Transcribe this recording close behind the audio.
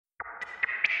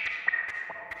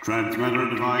Transmitter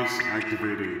device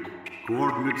activated.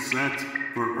 Coordinates set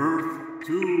for Earth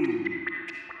 2.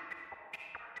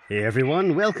 Hey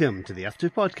everyone, welcome to the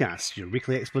F2 Podcast, your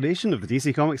weekly exploration of the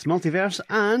DC Comics multiverse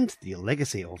and the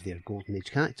legacy of their Golden Age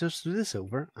characters through the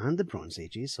Silver and the Bronze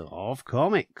Ages of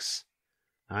comics.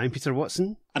 I'm Peter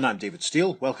Watson. And I'm David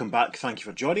Steele. Welcome back. Thank you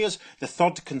for joining us. The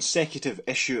third consecutive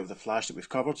issue of The Flash that we've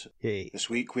covered. Hey. This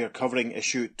week we are covering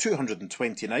issue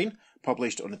 229,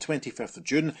 published on the 25th of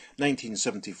June,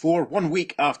 1974, 1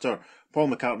 week after Paul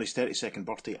McCartney's 32nd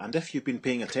birthday. And if you've been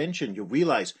paying attention, you'll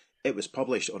realise it was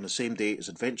published on the same day as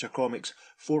Adventure Comics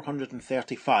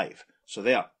 435. So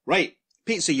there. Right.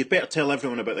 Pete, you'd better tell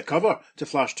everyone about the cover to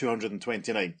Flash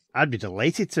 229. I'd be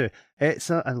delighted to.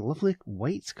 It's a lovely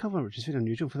white cover, which is very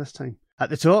unusual for this time. At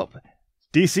the top,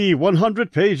 DC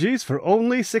 100 pages for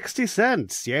only 60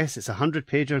 cents. Yes, it's a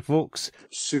 100-pager, folks.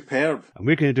 Superb. And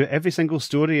we're going to do every single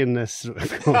story in this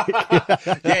comic.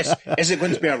 Yes. Is it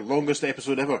going to be our longest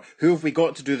episode ever? Who have we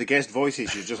got to do the guest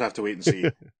voices? You just have to wait and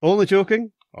see. Only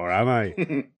joking? Or am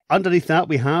I? Underneath that,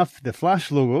 we have the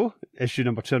Flash logo, issue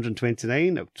number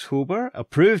 229, October,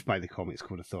 approved by the Comics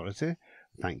Code Authority.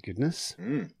 Thank goodness.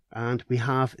 And we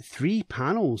have 3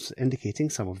 panels indicating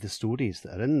some of the stories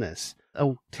that are in this.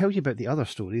 I'll tell you about the other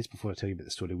stories before I tell you about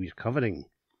the story we're covering.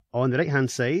 On the right-hand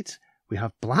side, we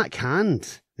have Black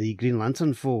Hand, the Green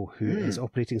Lantern foe, who is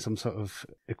operating some sort of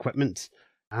equipment.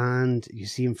 And you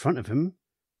see in front of him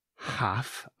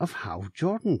half of Hal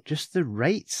Jordan, just the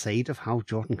right side of Hal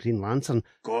Jordan, Green Lantern.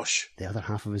 Gosh. The other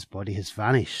half of his body has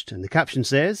vanished. And the caption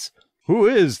says, "Who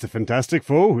is the fantastic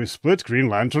foe who split Green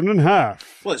Lantern in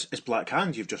half?" Well, it's Black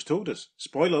Hand, you've just told us.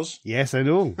 Spoilers. Yes, I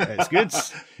know. It's good.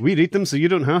 We read them so you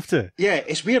don't have to. Yeah,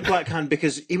 it's weird, Black Hand,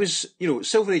 because he was,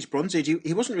 Silver Age, Bronze Age,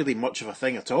 he wasn't really much of a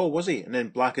thing at all, was he? And then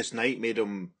Blackest Night made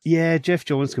him... Yeah, Jeff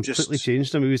Johns completely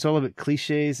changed him. He was all about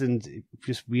cliches and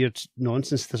just weird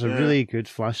nonsense. There's a really good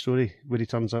Flash story where he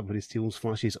turns up, where he steals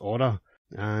Flash's aura.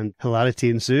 And hilarity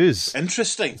ensues.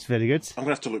 Interesting. It's very good. I'm going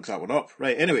to have to look that one up.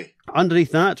 Right, anyway.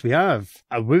 Underneath that, we have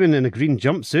a woman in a green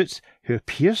jumpsuit who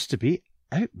appears to be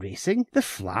out racing the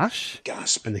Flash.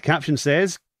 Gasp. And the caption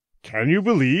says, "Can you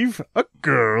believe a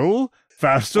girl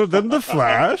faster than the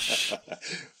Flash?"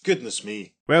 Goodness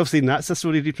me. Well seen, that's a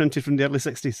story reprinted from the early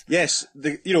 60s. Yes,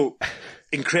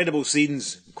 incredible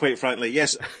scenes, quite frankly,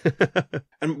 yes.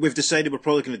 And we've decided we're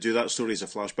probably going to do that story as a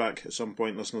flashback at some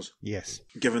point, listeners. Yes.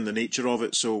 Given the nature of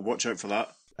it, so watch out for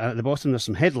that. At the bottom, there's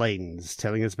some headlines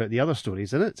telling us about the other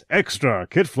stories in it. Extra,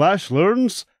 Kid Flash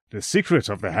learns the secret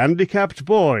of the handicapped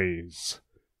boys.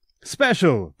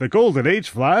 Special, the Golden Age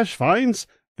Flash finds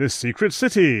the secret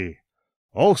city.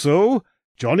 Also,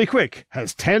 Johnny Quick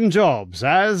has 10 jobs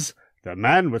as the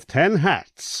man with 10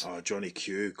 hats. Oh, Johnny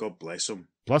Q, God bless him.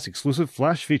 Plus exclusive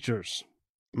Flash features.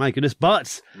 My goodness,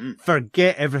 but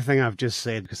forget everything I've just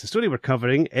said, because the story we're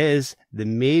covering is the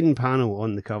main panel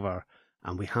on the cover.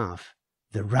 And we have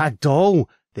the Ragdoll,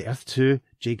 the Earth 2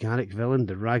 Jay Garrick villain,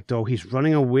 the Ragdoll. He's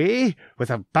running away with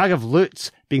a bag of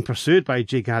loot, being pursued by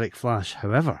Jay Garrick Flash.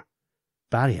 However,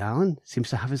 Barry Allen seems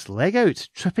to have his leg out,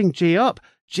 tripping Jay up.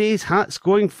 Jay's hat's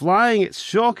going flying. It's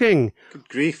shocking. Good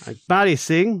grief. Like Barry's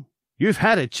saying, "You've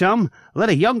had it, chum. Let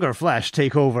a younger Flash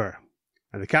take over."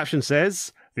 And the caption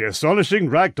says, "The astonishing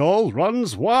Ragdoll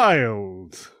runs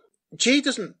wild." Jay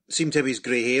doesn't seem to have his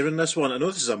grey hair in this one. I know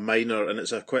this is a minor, and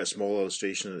it's quite a small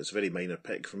illustration, and it's a very minor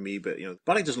pick from me, but,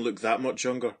 Barry doesn't look that much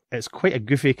younger. It's quite a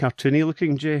goofy, cartoony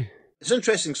looking Jay. It's an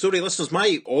interesting story. Listeners,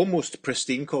 my almost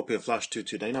pristine copy of Flash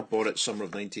 229, I bought it summer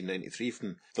of 1993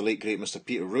 from the late great Mr.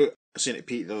 Peter Root. I was saying to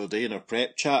Pete the other day in our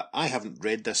prep chat, I haven't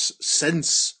read this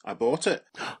since I bought it.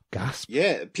 Gasp.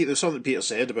 Yeah, Pete, there's something Peter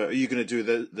said about, "Are you going to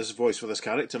do this voice for this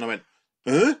character?" And I went,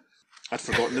 huh? I'd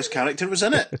forgotten this character was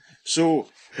in it. So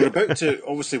we're about to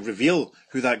obviously reveal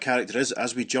who that character is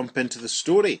as we jump into the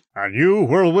story. A new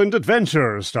whirlwind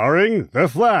adventure starring The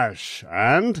Flash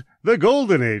and the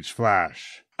Golden Age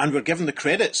Flash. And we're given the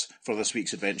credits for this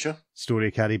week's adventure.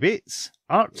 Story Carrie Bates,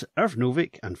 art Irv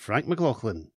Novick and Frank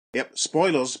McLaughlin. Yep,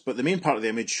 spoilers, but the main part of the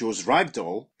image shows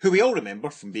Ragdoll, who we all remember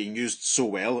from being used so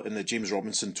well in the James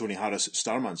Robinson, Tony Harris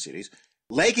Starman series,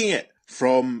 legging it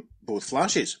from both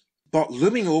Flashes. But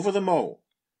looming over them all,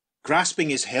 grasping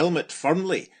his helmet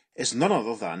firmly, is none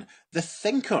other than the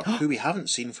Thinker, who we haven't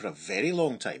seen for a very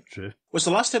long time. True. Was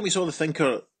the last time we saw the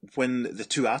Thinker when the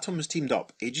two Atoms teamed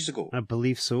up ages ago? I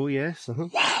believe so, yes.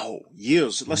 Wow,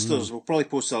 years. Listeners, we'll probably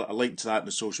post a link to that in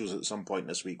the socials at some point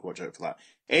this week. Watch out for that.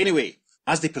 Anyway,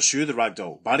 as they pursue the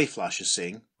Ragdoll, Barry Flash is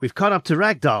saying, "We've caught up to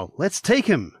Ragdoll. Let's take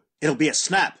him." "It'll be a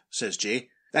snap," says Jay.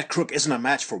 "That crook isn't a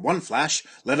match for one Flash,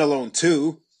 let alone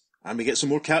two." And we get some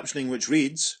more captioning which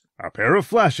reads, A pair of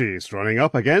flashies running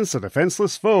up against a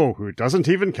defenseless foe who doesn't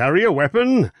even carry a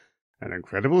weapon. An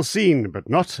incredible scene, but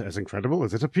not as incredible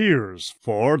as it appears,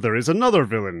 for there is another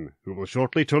villain who will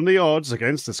shortly turn the odds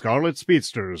against the Scarlet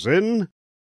Speedsters in...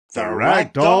 The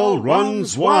Ragdoll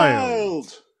Runs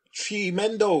Wild!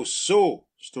 Tremendo. So,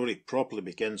 story properly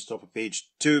begins. Top of page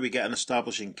 2, we get an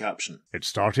establishing caption. It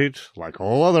started like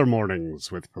all other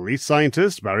mornings, with police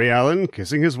scientist Barry Allen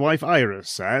kissing his wife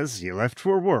Iris as he left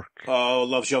for work. Oh,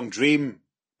 love's young dream.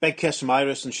 Big kiss from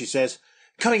Iris, and she says,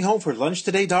 "Coming home for lunch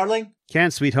today, darling?"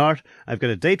 "Can't, sweetheart. I've got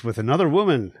a date with another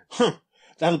woman."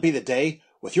 That'll be the day.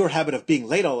 With your habit of being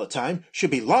late all the time, she'll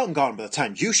be long gone by the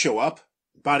time you show up.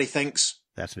 Barry thinks.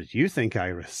 That's what you think,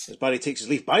 Iris. As Barry takes his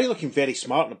leave, Barry looking very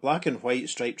smart in a black and white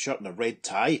striped shirt and a red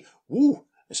tie. Woo!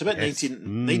 It's a bit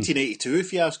 1982,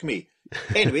 if you ask me.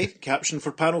 Anyway, caption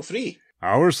for panel 3.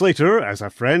 Hours later, as a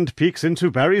friend peeks into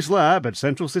Barry's lab at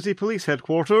Central City Police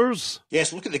Headquarters.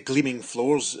 Yes, look at the gleaming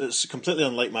floors. It's completely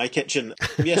unlike my kitchen.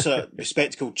 Yes, a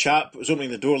bespectacled chap was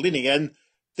opening the door, leaning in.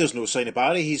 There's no sign of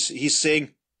Barry. He's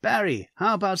saying, "Barry,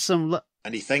 how about some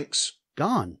and he thinks,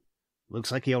 "Gone. Looks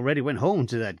like he already went home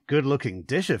to that good-looking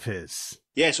dish of his."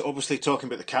 Yes, obviously talking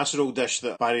about the casserole dish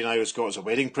that Barry and Iris got as a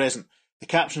wedding present. The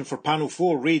caption for panel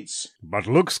 4 reads, "But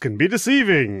looks can be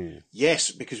deceiving."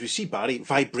 Yes, because we see Barry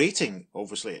vibrating,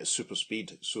 obviously at super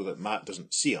speed, so that Matt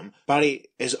doesn't see him. Barry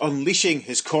is unleashing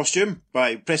his costume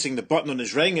by pressing the button on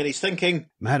his ring, and he's thinking,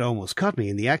 "Matt almost caught me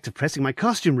in the act of pressing my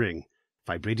costume ring.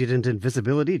 Vibrated into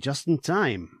invisibility just in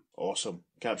time." Awesome.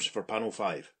 Caption for panel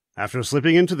 5. After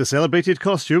slipping into the celebrated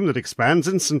costume that expands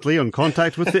instantly on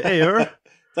contact with the air...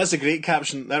 That's a great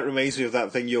caption. That reminds me of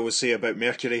that thing you always say about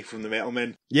Mercury from the Metal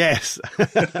Men. Yes.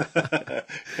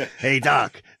 "Hey,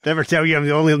 Doc, did I ever tell you I'm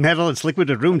the only metal that's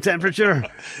liquid at room temperature?"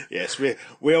 Yes,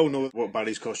 we all know what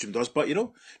Barry's costume does, but,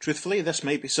 truthfully, this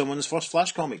might be someone's first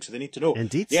Flash comic, so they need to know.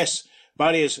 Indeed. Yes,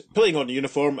 Barry is pulling on the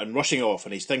uniform and rushing off,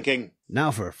 and he's thinking,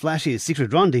 "Now for Flashy's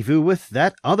secret rendezvous with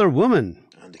that other woman."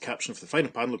 And the caption for the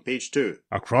final panel of page 2.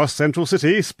 Across Central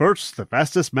City spurts the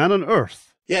fastest man on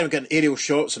Earth. Yeah, we're getting aerial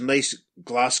shots and nice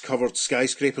glass-covered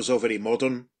skyscrapers, all very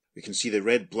modern. We can see the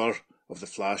red blur of the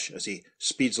Flash as he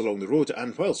speeds along the road,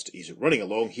 and whilst he's running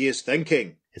along, he is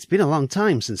thinking, "It's been a long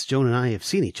time since Joan and I have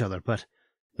seen each other, but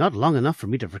not long enough for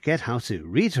me to forget how to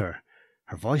read her.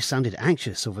 Her voice sounded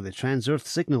anxious over the Trans-Earth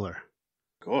signaller."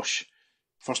 Gosh.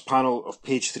 First panel of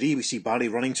page 3, we see Barry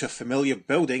running to a familiar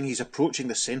building. He's approaching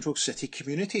the Central City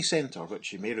Community Centre,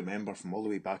 which you may remember from all the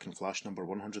way back in Flash number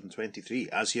 123.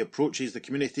 As he approaches the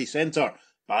community centre,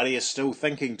 Barry is still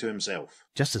thinking to himself,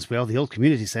 "Just as well the old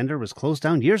community centre was closed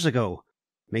down years ago.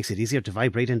 Makes it easier to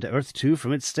vibrate into Earth 2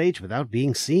 from its stage without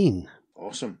being seen."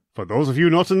 Awesome. For those of you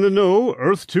not in the know,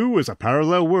 Earth 2 is a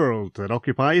parallel world that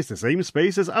occupies the same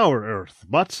space as our Earth,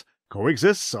 but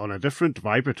coexists on a different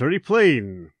vibratory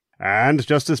plane. And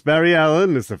just as Barry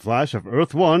Allen is the Flash of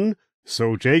Earth 1,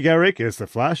 so Jay Garrick is the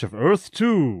Flash of Earth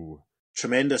 2.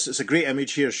 Tremendous. It's a great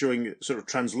image here showing sort of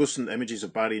translucent images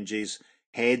of Barry and Jay's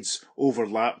heads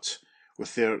overlapped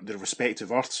with their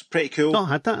respective Earths. Pretty cool. Not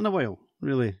had that in a while,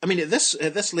 really. I mean, at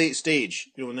this late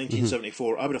stage, in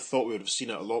 1974, I would have thought we would have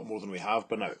seen it a lot more than we have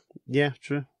by now. Yeah,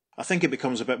 true. I think it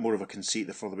becomes a bit more of a conceit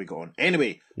the further we go on.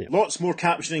 Anyway, Lots more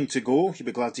captioning to go. You'll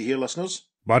be glad to hear, listeners.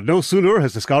 But no sooner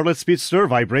has the Scarlet Speedster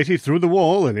vibrated through the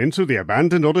wall and into the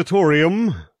abandoned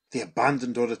auditorium. The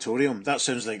abandoned auditorium. That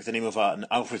sounds like the name of an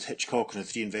Alfred Hitchcock and the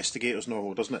Three Investigators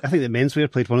novel, doesn't it? I think the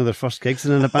Menswear played one of their first gigs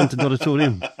in an abandoned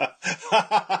auditorium.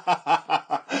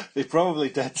 They probably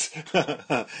did.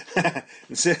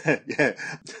 Yeah.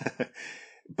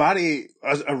 Barry,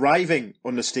 arriving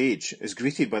on the stage, is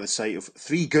greeted by the sight of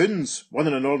 3 goons, one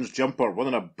in an orange jumper, one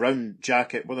in a brown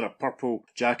jacket, one in a purple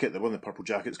jacket. The one in the purple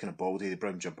jacket's kind of baldy, the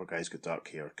brown jumper guy's got dark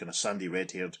hair, kind of sandy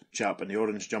red-haired chap in the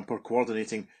orange jumper,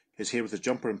 coordinating his hair with his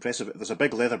jumper. Impressive. There's a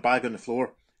big leather bag on the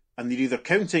floor, and they're either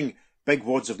counting big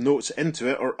wads of notes into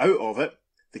it or out of it.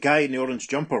 The guy in the orange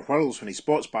jumper whirls when he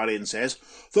spots Barry and says,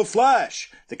 "The Flash!"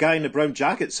 The guy in the brown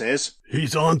jacket says,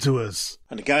 "He's on to us."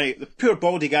 And the poor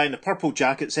baldy guy in the purple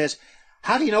jacket says,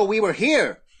 "How do you know we were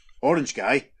here?" Orange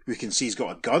guy, who you can see he's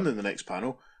got a gun in the next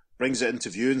panel, brings it into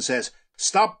view and says,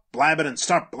 "Stop blabbing and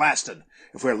start blasting.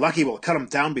 If we're lucky, we'll cut him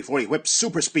down before he whips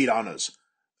super speed on us."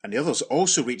 And the others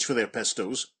also reach for their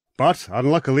pistols. But,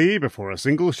 unluckily, before a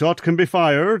single shot can be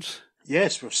fired...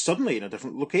 Yes, we're suddenly in a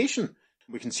different location.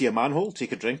 We can see a manhole.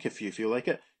 Take a drink if you feel like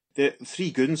it. The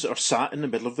 3 goons are sat in the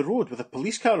middle of the road with a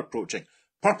police car approaching.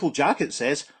 Purple jacket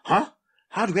says, "Huh?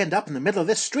 How do we end up in the middle of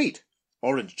this street?"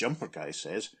 Orange jumper guy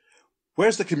says,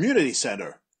 "Where's the community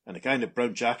centre?" And the guy in the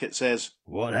brown jacket says,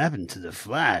 "What happened to the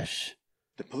Flash?"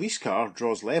 The police car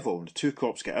draws level and the 2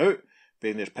 cops get out.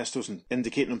 bringing their pistols and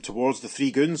indicating them towards the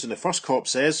three goons, and the first cop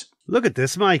says, "Look at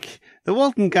this, Mike. The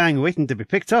Walton gang waiting to be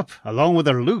picked up, along with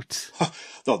their loot."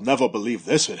 "They'll never believe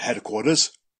this at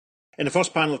headquarters." In the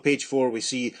first panel of page 4, we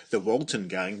see the Walton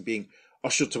gang being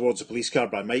ushered towards a police car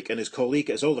by Mike and his colleague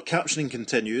as all the captioning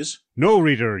continues. "No,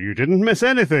 reader, you didn't miss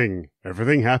anything.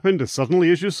 Everything happened as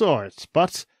suddenly as you saw it.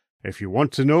 But if you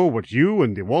want to know what you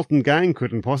and the Walton gang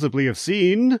couldn't possibly have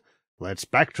seen, let's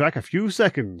backtrack a few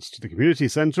seconds to the community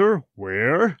centre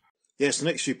where..." Yes, the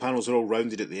next few panels are all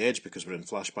rounded at the edge because we're in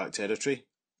flashback territory.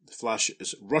 The Flash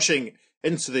is rushing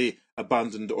into the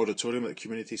abandoned auditorium at the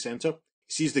community centre.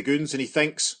 He sees the goons and he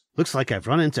thinks, "Looks like I've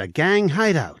run into a gang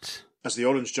hideout." As the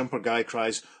orange jumper guy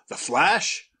cries, "The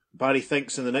Flash!" Barry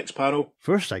thinks in the next panel.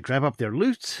 "First I grab up their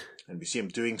loot." And we see him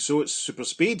doing so at super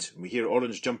speed. We hear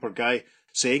orange jumper guy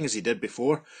saying, as he did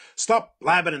before, "Stop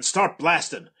blabbing and start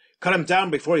blasting. Cut him down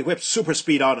before he whips super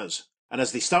speed on us." And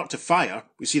as they start to fire,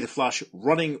 we see the Flash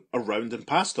running around and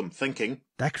past them, thinking,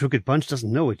 That crooked bunch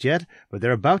doesn't know it yet, but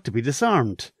they're about to be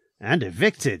disarmed and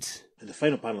evicted. And the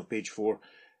final panel of page 4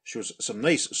 shows some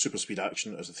nice super speed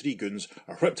action as the three goons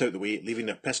are whipped out the way, leaving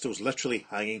their pistols literally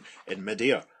hanging in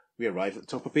midair. We arrive at the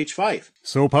top of page 5.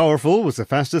 So powerful was the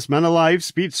fastest man alive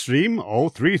speed stream, all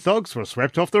three thugs were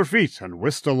swept off their feet and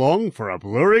whisked along for a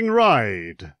blurring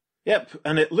ride. Yep,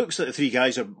 and it looks like the three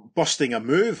guys are busting a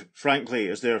move, frankly,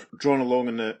 as they're drawn along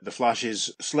in the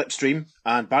Flash's slipstream,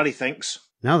 and Barry thinks,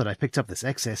 Now that I've picked up this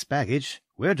excess baggage,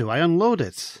 where do I unload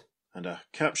it? And a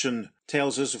caption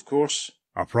tells us, of course,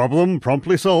 A problem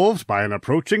promptly solved by an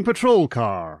approaching patrol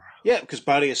car. yeah, because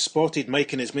Barry has spotted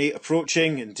Mike and his mate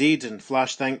approaching, indeed, and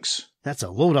Flash thinks, That's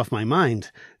a load off my mind.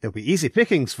 There'll be easy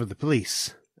pickings for the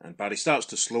police. And Barry starts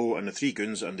to slow, and the three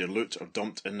goons and their loot are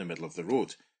dumped in the middle of the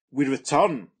road. We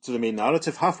return to the main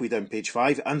narrative halfway down page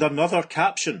 5, and another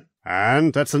caption.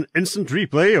 And that's an instant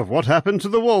replay of what happened to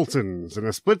the Waltons in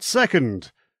a split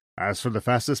second. As for the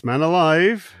fastest man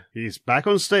alive, he's back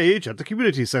on stage at the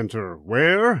community centre,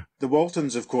 where... The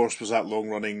Waltons, of course, was that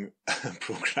long-running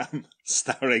programme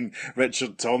starring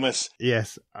Richard Thomas.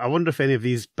 Yes, I wonder if any of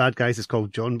these bad guys is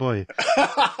called John Boy.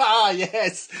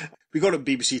 Yes! We got it on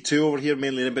BBC Two over here,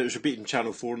 mainly, but it was repeated in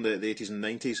Channel 4 in the 80s and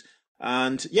 90s.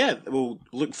 And yeah, we'll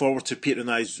look forward to Peter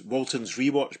and I's Waltons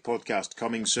Rewatch podcast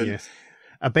coming soon. Yes.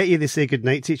 I bet you they say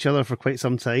goodnight to each other for quite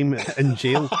some time in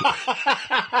jail.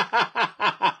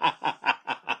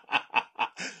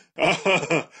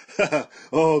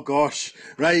 Oh gosh,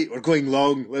 right, we're going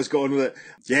long, let's go on with it.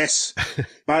 Yes,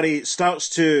 Barry starts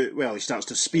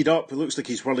to speed up. It looks like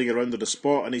he's whirling around on a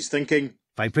spot and he's thinking,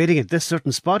 Vibrating at this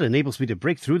certain spot enables me to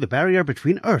break through the barrier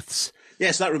between Earths.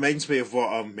 Yes, that reminds me of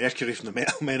what Mercury from the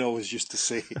Metal Men always used to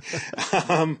say.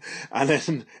 And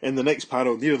then in the next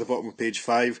panel, near the bottom of page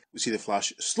 5, we see the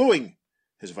Flash slowing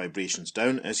his vibrations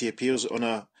down as he appears on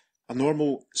a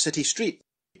normal city street.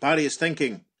 Barry is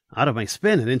thinking, Out of my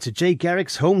spin and into Jay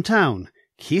Garrick's hometown,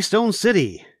 Keystone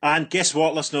City. And guess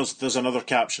what, listeners? There's another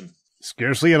caption.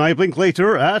 Scarcely an eye blink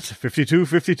later at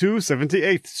 5252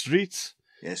 78th Street.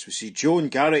 Yes, we see Joan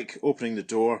Garrick opening the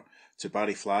door to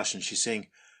Barry Flash, and she's saying,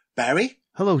 Barry?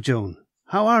 Hello, Joan.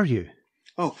 How are you?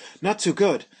 Oh, not too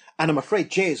good. And I'm afraid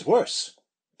Jay is worse.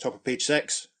 Top of page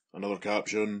 6, another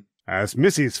caption. As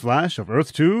Mrs. Flash of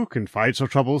Earth 2 confides her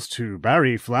troubles to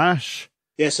Barry Flash.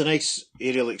 Yes, a nice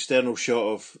aerial external shot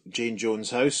of Jane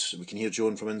Jones' house. We can hear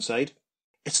Joan from inside.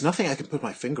 It's nothing I can put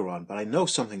my finger on, but I know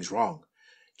something's wrong.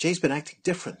 Jay's been acting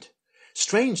different.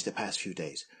 Strange the past few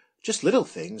days. Just little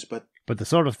things, but... But the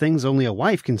sort of things only a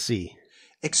wife can see.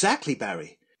 Exactly,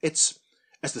 Barry. It's,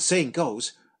 as the saying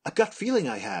goes, a gut feeling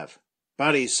I have.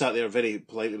 Barry's sat there very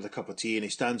politely with a cup of tea, and he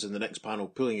stands in the next panel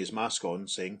pulling his mask on,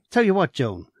 saying, Tell you what,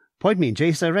 Joan, point me in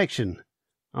Jay's direction.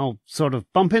 I'll sort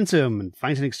of bump into him and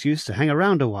find an excuse to hang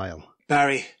around a while.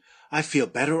 Barry, I feel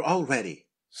better already.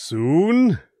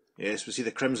 Soon? Yes, we see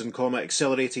the Crimson Comet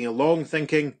accelerating along,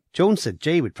 thinking, Joan said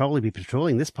Jay would probably be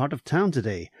patrolling this part of town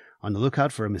today, on the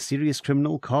lookout for a mysterious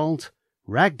criminal called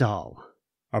Ragdoll.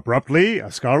 Abruptly,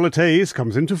 a scarlet haze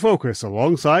comes into focus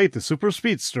alongside the super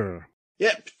speedster.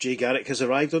 Yep, Jay Garrick has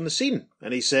arrived on the scene,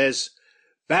 and he says,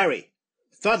 Barry,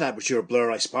 thought that was your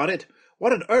blur I spotted.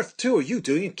 What on earth, too, are you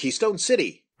doing in Keystone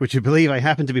City? Would you believe I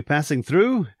happen to be passing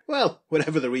through? Well,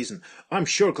 whatever the reason, I'm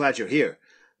sure glad you're here.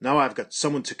 Now I've got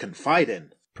someone to confide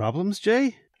in. Problems,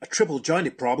 Jay? A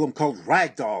triple-jointed problem called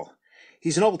Ragdoll.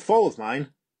 He's an old foe of mine,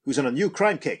 who's on a new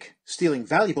crime kick, stealing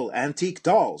valuable antique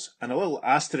dolls. And a little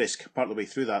asterisk part of the way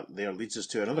through that there leads us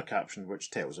to another caption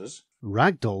which tells us,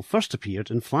 Ragdoll first appeared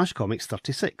in Flash Comics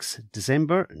 36,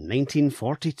 December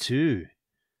 1942.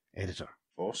 Editor.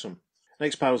 Awesome.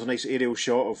 Next panel is a nice aerial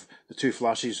shot of the two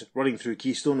Flashes running through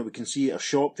Keystone, and we can see a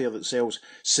shop there that sells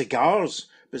cigars,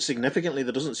 but significantly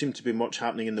there doesn't seem to be much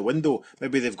happening in the window.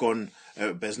 Maybe they've gone out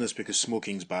of business because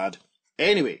smoking's bad.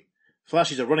 Anyway,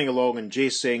 Flashes are running along and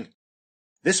Jay's saying,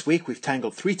 "This week we've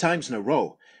tangled 3 times in a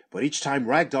row, but each time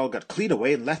Ragdoll got clean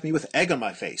away and left me with egg on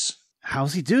my face."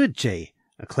 How's he do it, Jay?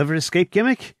 A clever escape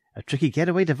gimmick? A tricky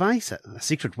getaway device? A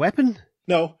secret weapon?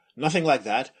 No, nothing like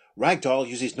that. Ragdoll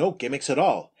uses no gimmicks at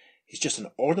all. He's just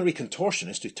an ordinary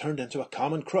contortionist who turned into a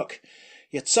common crook.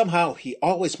 Yet somehow he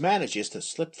always manages to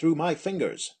slip through my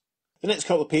fingers. The next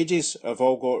couple of pages have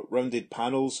all got rounded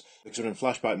panels because we're in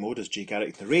flashback mode as Jay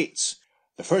Garrick narrates.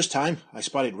 "The first time I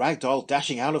spotted Ragdoll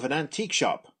dashing out of an antique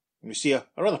shop. And we see a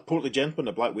rather portly gentleman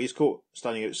in a black waistcoat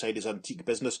standing outside his antique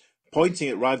business, pointing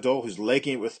at Ragdoll, who's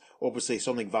legging it with obviously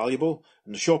something valuable,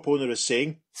 and the shop owner is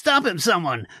saying, 'Stop him,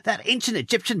 someone! That ancient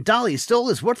Egyptian doll he stole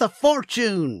is worth a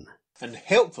fortune!' And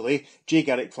helpfully, Jay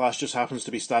Garrick Flash just happens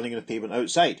to be standing on the pavement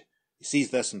outside. He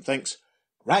sees this and thinks,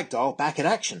 "Ragdoll back in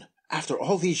action, after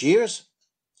all these years?"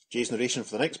 Jay's narration for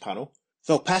the next panel.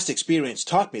 "Though past experience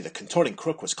taught me the contorting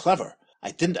crook was clever, I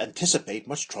didn't anticipate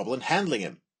much trouble in handling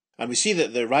him." And we see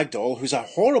that the Ragdoll, who's a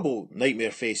horrible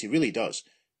nightmare face, he really does,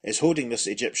 is holding this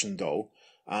Egyptian doll,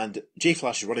 and Jay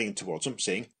Flash is running towards him,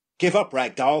 saying, "Give up,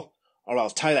 Ragdoll, or I'll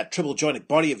tie that triple-jointed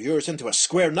body of yours into a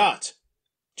square knot."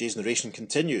 Jay's narration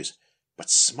continues, "But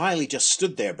Smiley just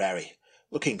stood there, Barry,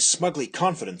 looking smugly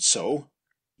confident so."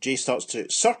 Jay starts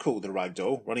to circle the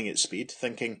Ragdoll, running at speed,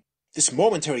 thinking, "This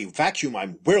momentary vacuum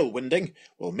I'm whirlwinding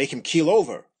will make him keel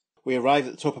over." We arrive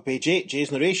at the top of page 8,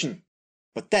 Jay's narration.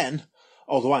 "But then,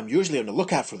 although I'm usually on the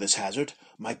lookout for this hazard,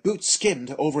 my boot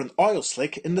skimmed over an oil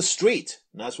slick in the street."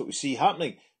 And that's what we see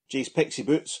happening. Jay's pixie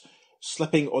boots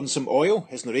slipping on some oil.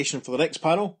 His narration for the next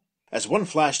panel. "As one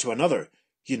flash to another,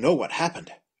 you know what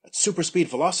happened. At super speed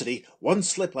velocity, one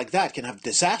slip like that can have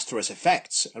disastrous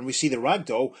effects." And we see the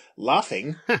Ragdoll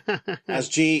laughing as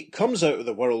Jay comes out of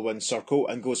the whirlwind circle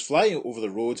and goes flying over the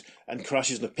road and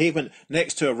crashes on the pavement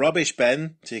next to a rubbish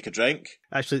bin. Take a drink.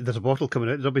 Actually, there's a bottle coming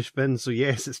out of the rubbish bin, so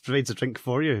yes, it provides a drink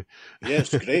for you. Yes,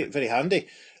 great, very handy.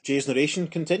 Jay's narration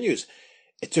continues.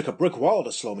 "It took a brick wall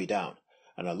to slow me down,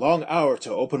 and a long hour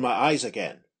to open my eyes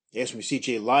again." Yes, we see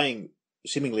Jay lying,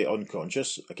 seemingly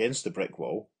unconscious, against the brick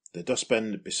wall. The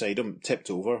dustbin beside him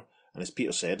tipped over, and as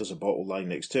Peter said, there's a bottle lying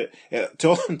next to it.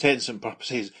 To all intents and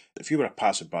purposes, if you were a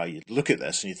passerby, you'd look at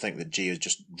this and you'd think that Jay had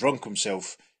just drunk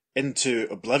himself into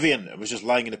oblivion and was just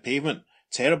lying in the pavement.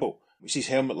 Terrible. We see his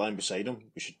helmet lying beside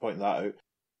him. We should point that out.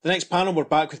 The next panel, we're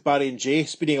back with Barry and Jay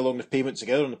speeding along the pavement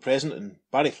together in the present, and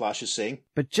Barry Flash is saying,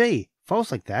 "But Jay,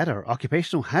 falls like that are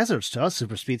occupational hazards to us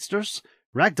super speedsters.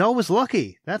 Ragdoll was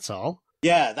lucky, that's all."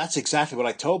 "Yeah, that's exactly what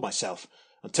I told myself.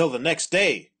 Until the next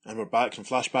day." And we're back in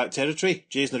flashback territory,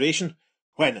 Jay's narration,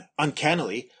 "When,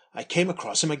 uncannily, I came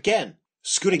across him again,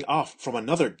 scooting off from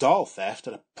another doll theft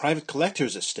at a private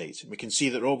collector's estate." And we can see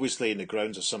that they're obviously in the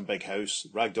grounds of some big house.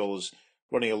 Ragdoll is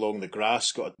running along the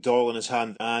grass, got a doll in his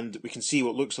hand, and we can see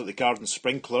what looks like the garden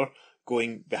sprinkler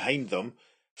going behind them.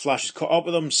 Flash is caught up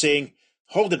with them, saying,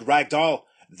 "Hold it, Ragdoll,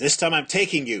 this time I'm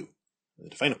taking you." In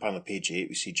the final panel of page 8,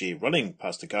 we see Jay running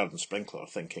past the garden sprinkler,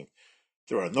 thinking,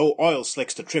 "There are no oil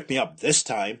slicks to trip me up this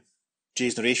time."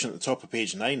 Jay's narration at the top of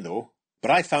page 9, though.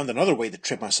 "But I found another way to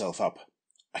trip myself up.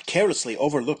 I carelessly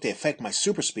overlooked the effect my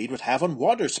super speed would have on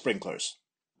water sprinklers.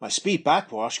 My speed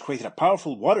backwash created a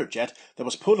powerful water jet that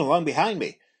was pulling along behind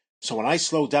me. So when I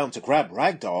slowed down to grab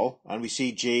Ragdoll," and we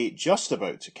see Jay just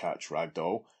about to catch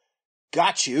Ragdoll,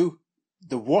 "got you!"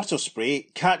 The water spray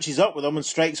catches up with him and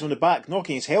strikes him in the back,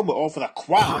 knocking his helmet off with a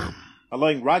quam,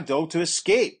 allowing Ragdoll to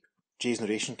escape. Jay's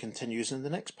narration continues in the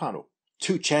next panel.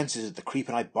 "2 chances at the creep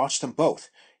and I botched them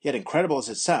both. Yet incredible as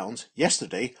it sounds,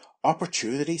 yesterday,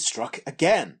 opportunity struck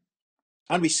again."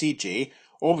 And we see Jay,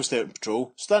 obviously out on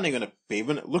patrol, standing on a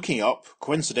pavement, looking up,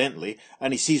 coincidentally,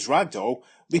 and he sees Ragdoll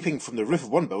leaping from the roof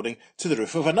of one building to the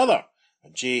roof of another.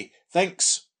 And Jay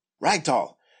thinks,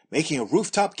 "Ragdoll, making a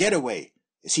rooftop getaway.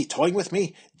 Is he toying with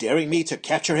me, daring me to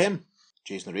capture him?"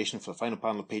 Jay's narration for the final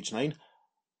panel of page 9.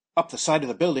 "Up the side of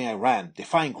the building I ran,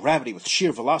 defying gravity with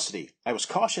sheer velocity. I was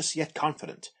cautious yet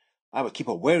confident. I would keep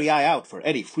a wary eye out for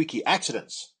any freaky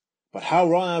accidents. But how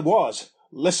wrong I was.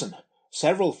 Listen,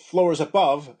 several floors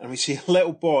above, and we see a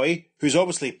little boy who's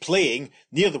obviously playing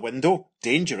near the window.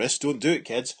 Dangerous, don't do it,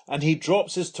 kids. And he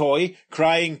drops his toy,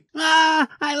 crying, 'Ah,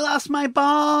 I lost my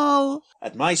ball!'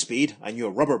 At my speed, I knew a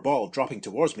rubber ball dropping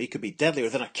towards me could be deadlier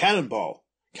than a cannonball."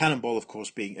 Cannonball, of course,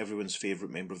 being everyone's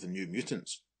favourite member of the New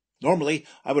Mutants. "Normally,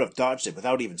 I would have dodged it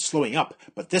without even slowing up,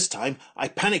 but this time I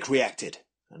panic reacted."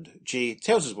 And Jay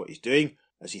tells us what he's doing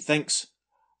as he thinks,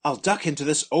 "I'll duck into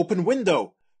this open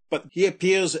window. But he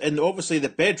appears in obviously the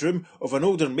bedroom of an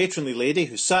older matronly lady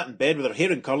who sat in bed with her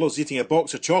hair in curlers eating a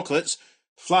box of chocolates.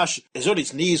 Flash is on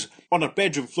his knees on her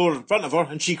bedroom floor in front of her,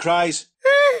 and she cries,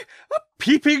 A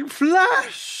peeping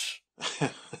Flash!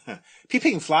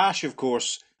 Peeping Flash, of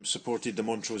course, supported the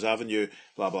Montrose Avenue,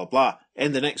 blah, blah, blah.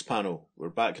 In the next panel, we're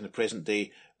back in the present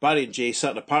day. Barry and Jay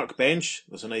sat on a park bench.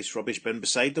 There's a nice rubbish bin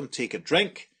beside them. Take a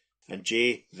drink. And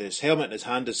Jay, with his helmet in his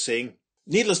hand, is saying,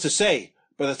 needless to say,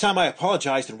 by the time I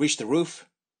apologised and reached the roof,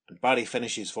 and Barry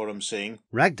finishes for him saying,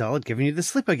 Ragdoll had given you the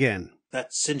slip again.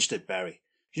 That cinched it, Barry.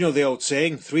 You know the old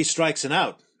saying, 3 strikes and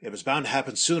out. It was bound to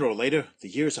happen sooner or later. The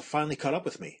years have finally caught up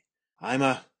with me. I'm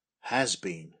a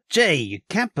has-been. Jay, you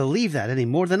can't believe that any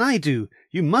more than I do.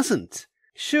 You mustn't.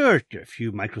 Sure, you're a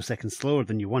few microseconds slower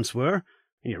than you once were,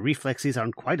 and your reflexes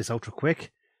aren't quite as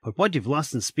ultra-quick. But what you've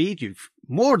lost in speed, you've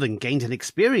more than gained in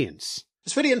experience.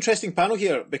 It's a very interesting panel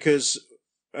here, because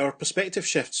our perspective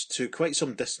shifts to quite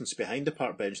some distance behind the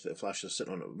park bench that the Flash is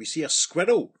sitting on. We see a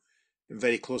squirrel in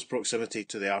very close proximity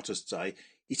to the artist's eye,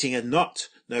 eating a nut.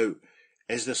 Now,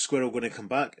 is this squirrel going to come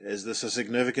back? Is this a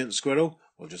significant squirrel?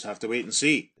 We'll just have to wait and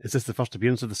see. Is this the first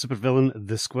appearance of the supervillain,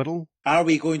 the Squirrel? Are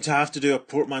we going to have to do a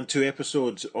Portmanteau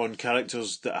episode on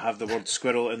characters that have the word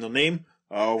squirrel in their name?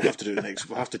 Oh, we'll have to do it next.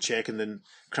 We'll have to check and then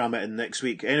cram it in next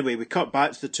week. Anyway, we cut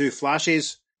back to the 2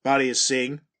 Flashes. Barry is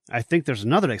saying, I think there's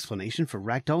another explanation for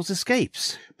Ragdoll's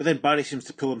escapes. But then Barry seems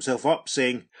to pull himself up,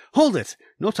 saying, Hold it!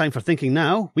 No time for thinking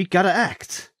now. We gotta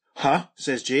act. Huh?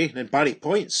 Says Jay. And then Barry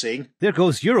points, saying, There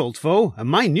goes your old foe, and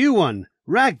my new one,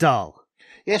 Ragdoll.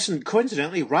 Yes, and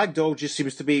coincidentally, Ragdoll just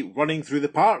seems to be running through the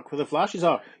park where the Flashes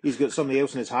are. He's got something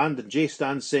else in his hand, and Jay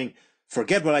stands saying,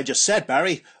 Forget what I just said,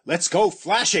 Barry. Let's go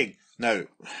flashing. Now,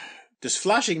 does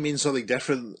flashing mean something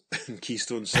different in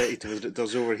Keystone City to what it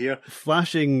does over here?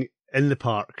 Flashing in the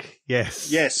park,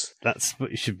 yes. Yes. That's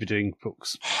what you should be doing,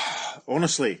 folks.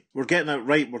 Honestly, we're getting it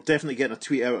right. We're definitely getting a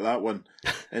tweet out of that one.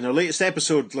 In our latest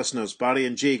episode, listeners, Barry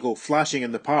and Jay go flashing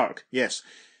in the park. Yes.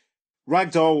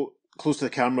 Ragdoll, close to the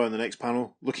camera in the next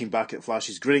panel, looking back at Flash,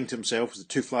 he's grinning to himself as the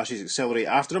 2 Flashes accelerate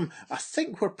after him. I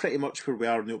think we're pretty much where we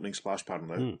are in the opening splash panel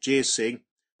now. Jay is saying,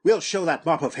 We'll show that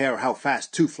mop of hair how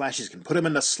fast 2 Flashes can put him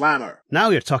in the slammer. Now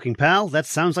you're talking, pal. That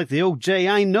sounds like the old Jay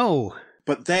I know.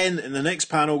 But then, in the next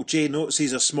panel, Jay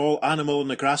notices a small animal in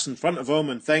the grass in front of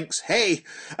him and thinks, Hey,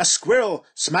 a squirrel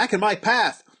smack in my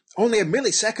path. Only a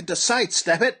millisecond to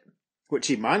sidestep it. Which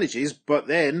he manages, but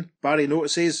then Barry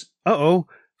notices, Uh-oh.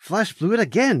 Flash blew it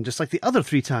again, just like the other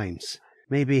 3 times.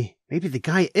 Maybe the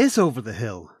guy is over the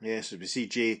hill. Yes, we see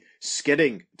Jay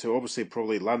skidding to obviously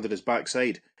probably land on his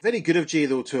backside. Very good of Jay,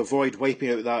 though, to avoid wiping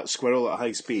out that squirrel at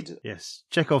high speed. Yes,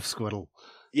 Chekhov's squirrel.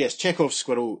 Yes, Chekhov's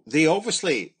squirrel. They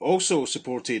obviously also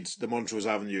supported the Montrose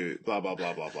Avenue, blah, blah,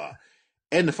 blah, blah, blah.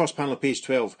 In the first panel of page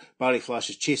 12, Barry Flash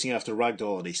is chasing after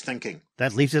Ragdoll and he's thinking,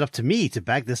 That leaves it up to me to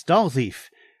bag this doll thief.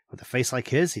 With a face like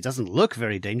his, he doesn't look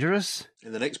very dangerous.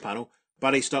 In the next panel,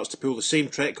 Barry starts to pull the same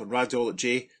trick on Ragdoll that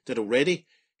Jay did already.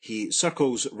 He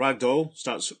circles Ragdoll,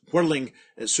 starts whirling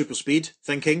at super speed,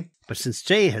 thinking, But since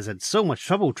Jay has had so much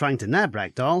trouble trying to nab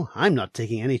Ragdoll, I'm not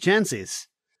taking any chances.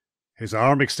 His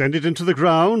arm extended into the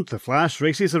ground, the Flash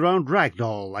races around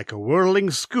Ragdoll like a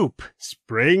whirling scoop,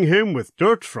 spraying him with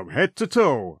dirt from head to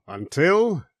toe,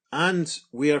 until... And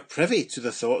we are privy to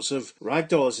the thoughts of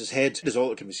Ragdoll as his head is all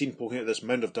that can be seen poking out this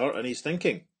mound of dirt, and he's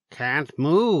thinking, Can't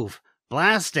move.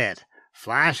 Blast it.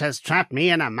 Flash has trapped me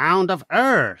in a mound of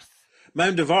earth.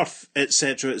 Mound of Earth,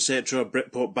 etc., etc.,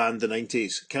 Britpop band the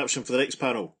 90s. Caption for the next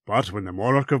panel. But when the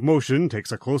Monarch of Motion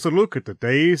takes a closer look at the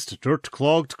dazed,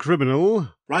 dirt-clogged criminal...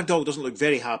 Ragdoll doesn't look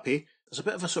very happy. There's a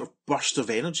bit of a sort of burst of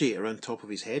energy around top of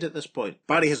his head at this point.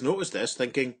 Barry has noticed this,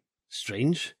 thinking,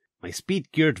 Strange. My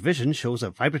speed-geared vision shows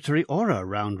a vibratory aura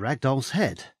around Ragdoll's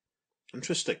head.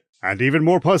 Interesting. And even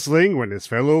more puzzling when his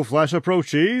fellow Flash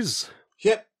approaches...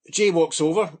 Yep, Jay walks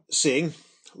over, saying,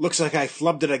 Looks like I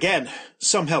flubbed it again.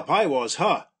 Some help I was,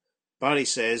 huh? Barry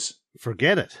says,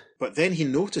 Forget it. But then he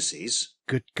notices...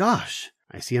 Good gosh,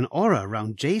 I see an aura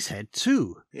around Jay's head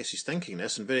too. Yes, he's thinking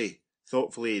this, and very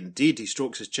thoughtfully indeed he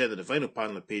strokes his chin at the final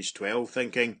panel of page 12,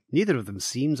 thinking, Neither of them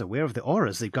seems aware of the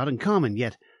auras they've got in common,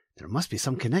 yet there must be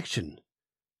some connection.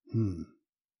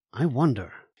 I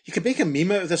wonder. You could make a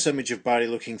meme out of this image of Barry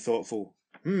looking thoughtful.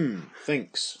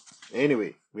 Thinks.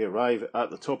 Anyway, we arrive at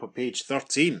the top of page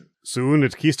 13. Soon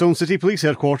at Keystone City Police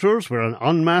Headquarters, where an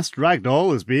unmasked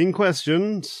Ragdoll is being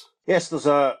questioned. Yes, there's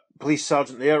a police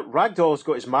sergeant there. Ragdoll's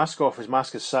got his mask off. His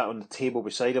mask is sat on the table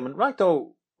beside him. And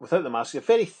Ragdoll, without the mask, a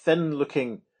very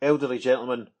thin-looking elderly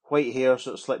gentleman, white hair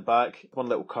sort of slicked back, one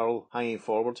little curl hanging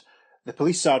forward. The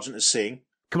police sergeant is saying,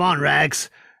 Come on, Rags.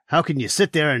 How can you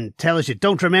sit there and tell us you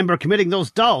don't remember committing those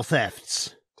doll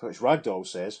thefts? To which Ragdoll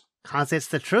says, "'Cause it's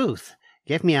the truth.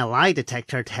 Give me a lie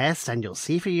detector test and you'll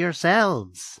see for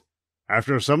yourselves."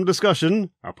 After some discussion,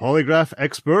 a polygraph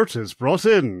expert is brought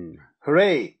in.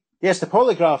 Hooray! Yes, the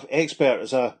polygraph expert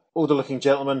is a older-looking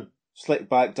gentleman, slick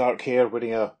back, dark hair,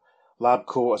 wearing a lab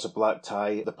coat as a black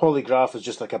tie. The polygraph is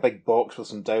just like a big box with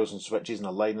some dials and switches and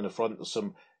a line in the front. There's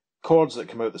some cords that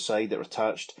come out the side that are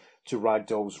attached to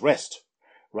Ragdoll's wrist.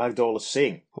 Ragdoll is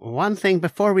saying, "One thing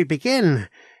before we begin.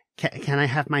 Can I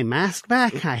have my mask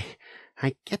back?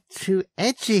 I get too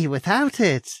edgy without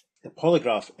it." The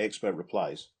polygraph expert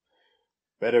replies,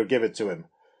 "Better give it to him.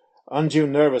 Undue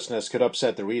nervousness could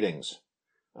upset the readings."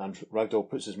 And Ragdoll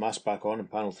puts his mask back on in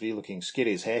panel 3, looking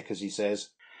scary as heck as he says,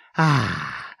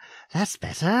 "Ah, that's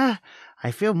better.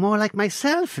 I feel more like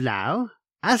myself now.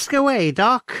 Ask away,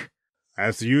 Doc."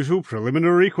 As the usual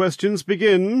preliminary questions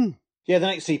begin. Yeah, the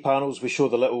next 3 panels we show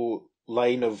the little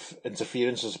line of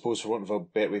interference, I suppose, for want of a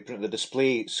better way of putting it, the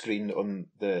display screen on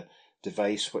the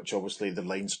device, which obviously the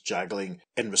line's jaggling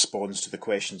in response to the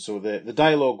question. So the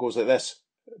dialogue goes like this.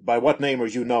 "By what name are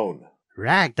you known?"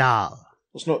 "Ragdoll."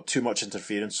 There's not too much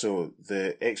interference, so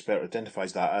the expert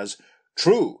identifies that as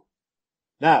true.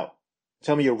 "Now,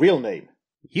 tell me your real name."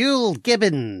 "Yule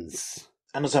Gibbons."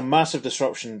 And there's a massive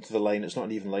disruption to the line. It's not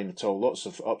an even line at all. Lots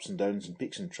of ups and downs and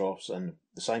peaks and troughs. And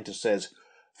the scientist says,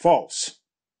 "False."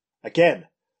 Again,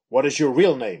 "What is your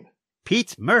real name?"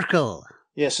 "Pete Merkel."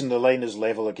 Yes, and the line is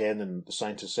level again, and the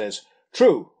scientist says,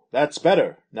 "True, that's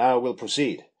better. Now we'll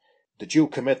proceed. Did you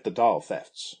commit the doll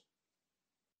thefts?"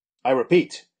 I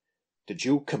repeat, did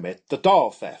you commit the doll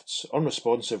thefts?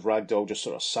 Unresponsive, Ragdoll just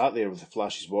sort of sat there with the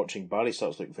flashes watching. Barry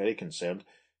starts to look very concerned.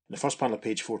 In the first panel of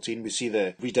page 14, we see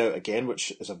the readout again,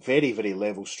 which is a very, very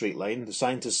level straight line. The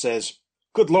scientist says,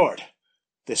 "Good Lord,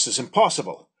 this is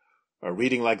impossible. A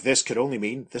reading like this could only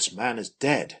mean this man is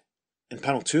dead." In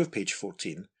panel 2 of page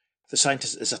 14, the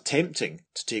scientist is attempting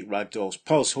to take Ragdoll's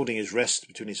pulse, holding his wrist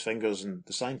between his fingers, and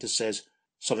the scientist says,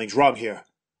 "Something's wrong here.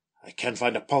 I can't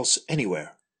find a pulse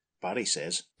anywhere." Barry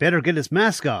says, "Better get his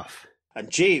mask off."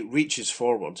 And Jay reaches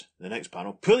forward in the next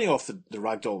panel, pulling off the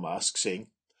Ragdoll mask, saying,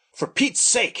 "For Pete's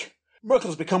sake!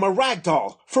 Merkel's become a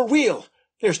Ragdoll! For real!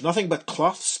 There's nothing but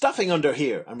cloth stuffing under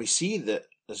here!" And we see that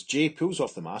as Jay pulls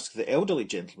off the mask, the elderly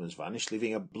gentleman has vanished,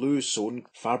 leaving a blue sewn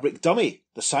fabric dummy.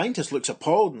 The scientist looks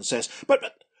appalled and says,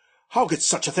 But how could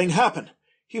such a thing happen?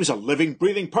 He was a living,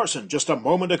 breathing person just a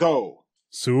moment ago."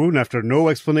 Soon after no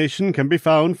explanation can be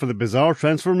found for the bizarre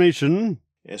transformation.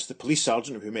 Yes, the police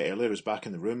sergeant who we met earlier is back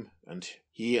in the room, and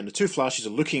he and the 2 flashes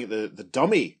are looking at the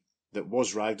dummy that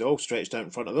was Ragdoll stretched out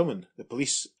in front of them, and the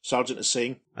police sergeant is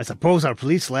saying, "I suppose our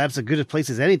police lab's as good a place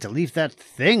as any to leave that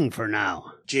thing for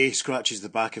now." Jay scratches the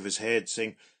back of his head,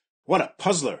 saying, "What a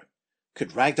puzzler!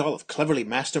 Could Ragdoll have cleverly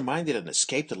masterminded and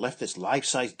escaped and left this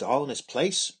life-size doll in his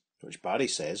place?" To which Barry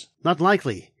says, "Not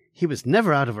likely. He was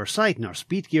never out of our sight, and our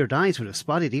speed-geared eyes would have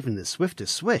spotted even the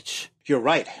swiftest switch." "You're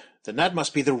right. Then that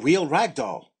must be the real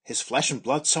Ragdoll. His flesh and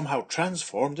blood somehow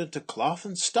transformed into cloth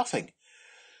and stuffing.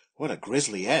 What a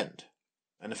grisly end."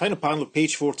 And the final panel of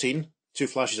page 14, 2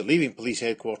 flashes are leaving police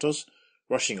headquarters,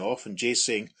 rushing off, and Jay's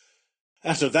saying,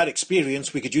 "After that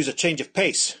experience, we could use a change of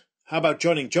pace. How about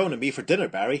joining Joan and me for dinner,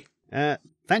 Barry?"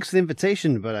 Thanks for the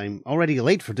invitation, but I'm already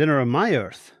late for dinner on my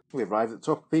Earth." We arrive at the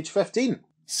top of page 15.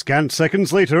 Scant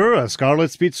seconds later, a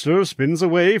Scarlet Speedster spins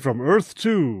away from Earth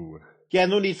 2. Yeah,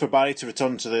 no need for Barry to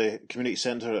return to the community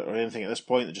centre or anything at this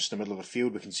point. They're just in the middle of a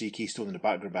field. We can see Keystone in the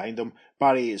background behind them.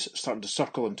 Barry is starting to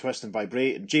circle and twist and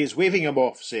vibrate, and Jay is waving him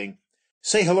off, saying,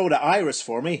 "Say hello to Iris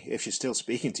for me, if she's still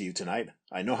speaking to you tonight.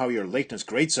 I know how your lateness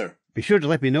grates her." Be sure to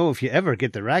let me know if you ever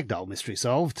get the Ragdoll mystery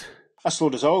solved. A slow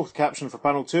dissolve, caption for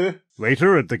panel 2.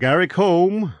 Later at the Garrick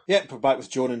home. Yep, we're back with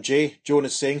Joan and Jay. Joan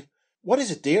is saying, "What is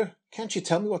it, dear? Can't you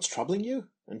tell me what's troubling you?"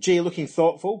 And Jay, looking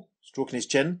thoughtful, stroking his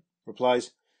chin,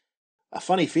 replies, "A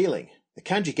funny feeling. The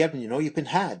kind you get when you know you've been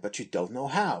had, but you don't know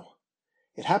how.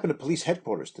 It happened at police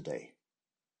headquarters today."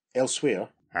 Elsewhere,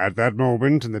 At that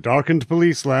moment, in the darkened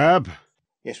police lab.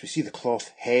 yes, we see the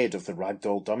cloth head of the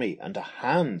Ragdoll dummy and a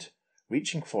hand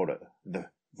reaching for it. The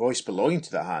voice belonging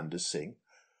to the hand is saying,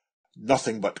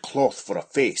 "Nothing but cloth for a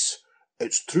face.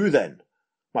 It's true then.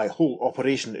 My whole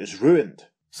operation is ruined."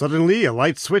 Suddenly, a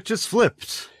light switch is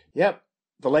flipped. Yep,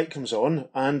 the light comes on,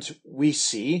 and we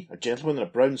see a gentleman in a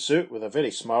brown suit with a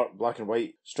very smart black and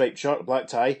white striped shirt, a black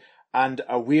tie, and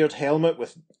a weird helmet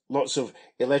with lots of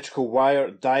electrical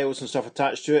wire, dials and stuff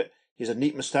attached to it. He has a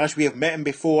neat moustache. We have met him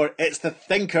before. It's the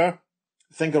Thinker.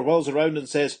 The Thinker whirls around and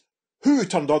says, "Who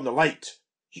turned on the light?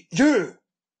 You!"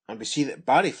 And we see that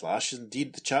Barry Flash is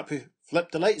indeed the chap who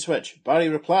flipped the light switch. Barry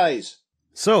replies,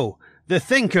 "So, the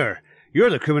Thinker. You're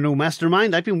the criminal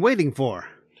mastermind I've been waiting for."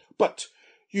 "But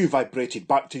You vibrated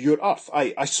back to your Earth.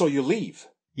 I saw you leave.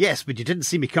 Yes, but you didn't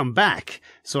see me come back,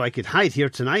 so I could hide here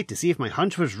tonight to see if my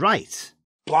hunch was right.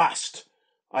 Blast!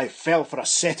 I fell for a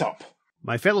setup.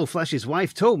 My fellow Flash's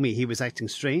wife told me he was acting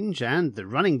strange, and the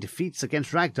running defeats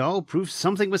against Ragdoll proved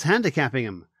something was handicapping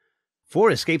him.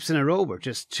 4 escapes in a row were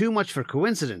just too much for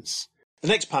coincidence. The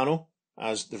next panel,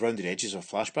 as the rounded edges of a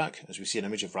flashback, as we see an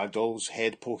image of Ragdoll's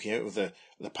head poking out of the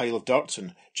pile of dirt,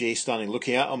 and Jay standing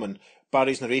looking at him, and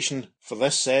Barry's narration for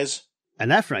this says,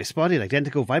 And after I spotted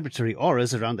identical vibratory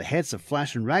auras around the heads of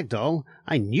Flash and Ragdoll,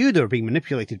 I knew they were being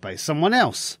manipulated by someone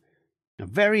else. A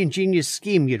very ingenious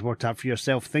scheme you'd worked out for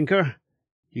yourself, Thinker.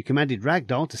 You commanded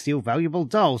Ragdoll to steal valuable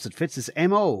dolls that fits his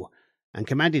M.O., and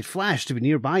commanded Flash to be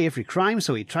nearby every crime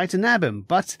so he'd try to nab him,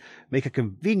 but make a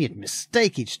convenient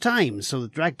mistake each time so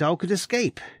that Ragdoll could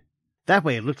escape. That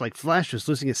way it looked like Flash was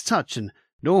losing his touch, and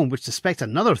no one would suspect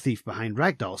another thief behind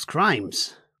Ragdoll's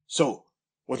crimes. So,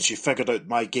 once you figured out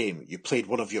my game, you played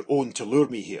one of your own to lure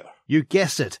me here. You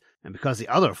guessed it, and because the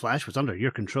other Flash was under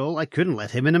your control, I couldn't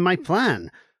let him in my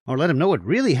plan, or let him know what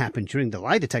really happened during the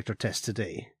lie detector test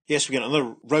today. Yes, we get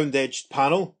another round-edged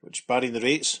panel, which Barry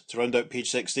narrates to round out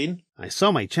page 16. I saw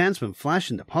my chance when Flash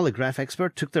and the polygraph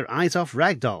expert took their eyes off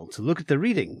Ragdoll to look at the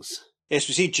readings. Yes,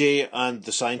 we see Jay and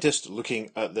the scientist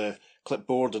looking at the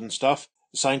clipboard and stuff.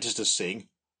 The scientist is saying,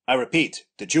 I repeat,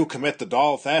 did you commit the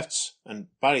doll thefts? And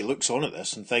Barry looks on at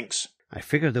this and thinks, I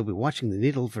figure they'll be watching the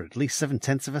needle for at least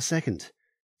 7/10 of a second.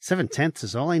 7/10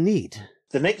 is all I need.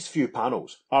 The next few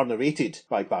panels are narrated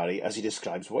by Barry as he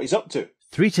describes what he's up to.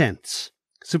 3/10.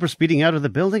 Super speeding out of the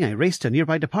building, I raced to a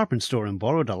nearby department store and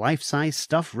borrowed a life-size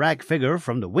stuffed rag figure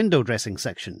from the window dressing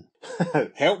section.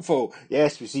 Helpful.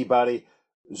 Yes, we see Barry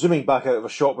zooming back out of a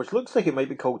shop which looks like it might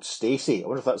be called Stacy. I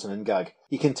wonder if that's an in-gag.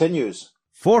 He continues.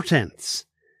 4/10.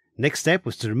 Next step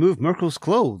was to remove Merkel's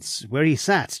clothes, where he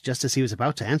sat just as he was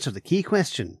about to answer the key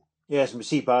question. Yes, and we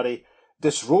see Barry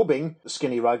disrobing the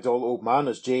skinny ragdoll old man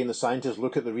as Jay and the scientists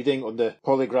look at the reading on the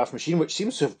polygraph machine, which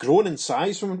seems to have grown in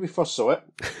size from when we first saw it.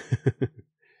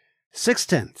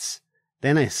 6/10.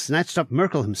 Then I snatched up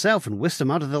Merkel himself and whisked him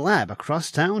out of the lab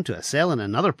across town to a cell in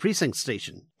another precinct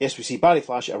station. Yes, we see Barry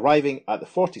Flash arriving at the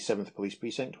 47th Police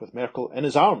Precinct with Merkel in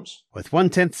his arms. With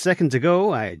 1/10 second to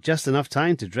go, I had just enough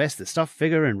time to dress the stuffed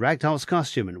figure in Ragdoll's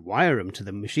costume and wire him to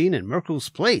the machine in Merkel's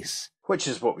place. Which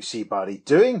is what we see Barry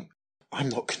doing. I'm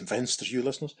not convinced, are you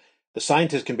listeners? The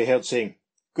scientist can be heard saying,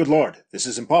 Good Lord, this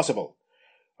is impossible.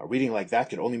 A reading like that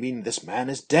could only mean this man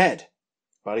is dead.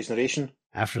 Barry's narration.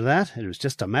 After that, it was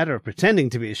just a matter of pretending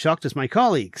to be as shocked as my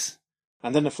colleagues.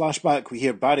 And in the flashback, we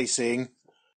hear Barry saying,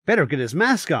 Better get his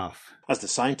mask off. As the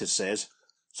scientist says,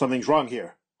 Something's wrong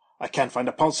here. I can't find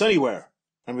a pulse anywhere.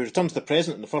 And we return to the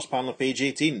present in the first panel of page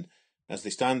 18, as they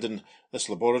stand in this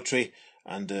laboratory,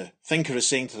 and Thinker is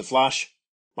saying to the Flash,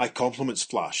 My compliments,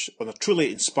 Flash, on a truly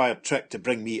inspired trick to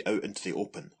bring me out into the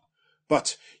open.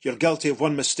 But you're guilty of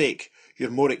one mistake your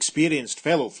more experienced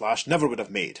fellow Flash never would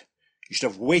have made. You should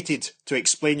have waited to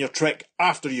explain your trick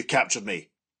after you captured me.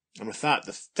 And with that,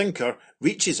 the Thinker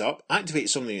reaches up, activates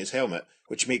something in his helmet,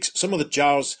 which makes some of the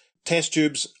jars, test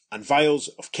tubes, and vials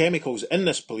of chemicals in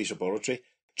this police laboratory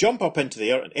jump up into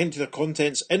the air and empty their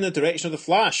contents in the direction of the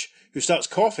Flash, who starts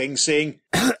coughing, saying,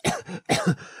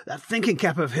 That thinking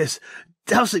cap of his,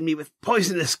 dousing me with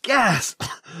poisonous gas.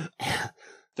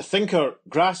 The Thinker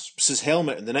grasps his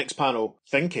helmet in the next panel,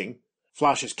 thinking,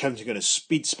 Flash is counting on his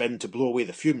speed spin to blow away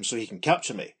the fumes so he can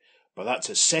capture me. But that's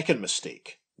his second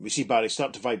mistake. We see Barry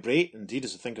start to vibrate, indeed,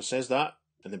 as the Thinker says that.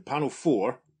 And in panel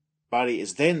 4, Barry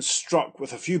is then struck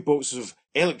with a few bolts of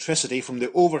electricity from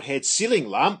the overhead ceiling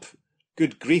lamp.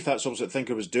 Good grief, that's what the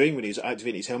Thinker was doing when he was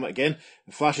activating his helmet again.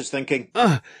 And Flash is thinking,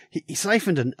 He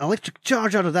siphoned an electric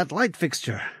charge out of that light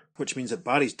fixture. Which means that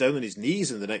Barry's down on his knees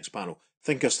in the next panel.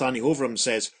 Thinker standing over him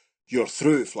says, You're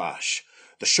through, Flash.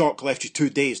 The shock left you 2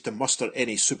 days to muster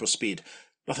any super speed.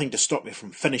 Nothing to stop me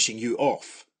from finishing you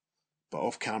off. But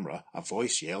off camera, a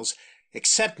voice yells,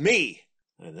 Except me!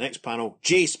 And in the next panel,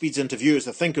 Jay speeds into view as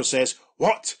the Thinker says,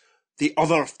 What? The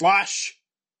other Flash?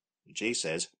 And Jay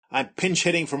says, I'm pinch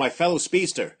hitting for my fellow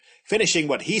speedster, finishing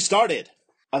what he started.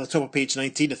 At the top of page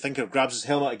 19, the Thinker grabs his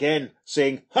helmet again,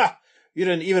 saying, Ha! You're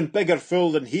an even bigger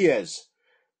fool than he is.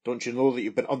 Don't you know that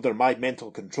you've been under my mental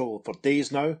control for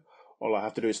days now? All I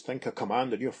have to do is think a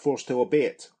command and you're forced to obey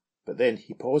it. But then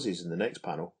he pauses in the next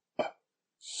panel.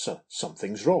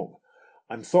 Something's wrong.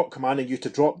 I'm thought commanding you to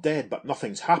drop dead, but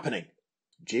nothing's happening.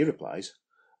 Jay replies,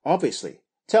 Obviously.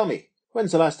 Tell me,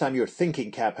 when's the last time your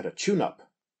thinking cap had a tune-up?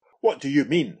 What do you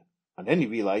mean? And then he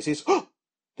realises,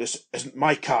 This isn't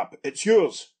my cap, it's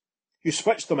yours. You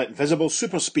switched them at invisible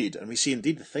super speed, and we see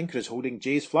indeed the Thinker is holding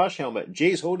Jay's Flash helmet, and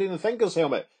Jay's holding the Thinker's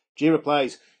helmet. Jay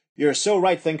replies, "You're so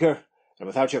right, Thinker, and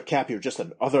without your cap you're just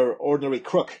another ordinary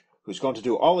crook who's going to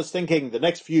do all his thinking the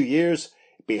next few years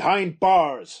behind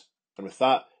bars." And with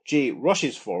that, Jay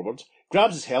rushes forward,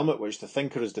 grabs his helmet, which the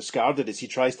Thinker has discarded as he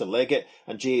tries to leg it,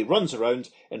 and Jay runs around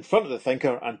in front of the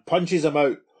Thinker and punches him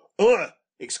out. "Ugh!"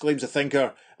 exclaims the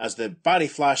Thinker as the Barry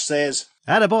Flash says,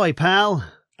 "Attaboy,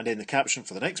 pal." And then the caption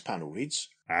for the next panel reads,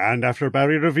 And after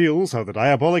Barry reveals how the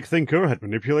diabolic Thinker had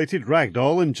manipulated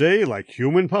Ragdoll and Jay like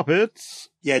human puppets...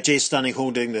 Yeah, Jay's standing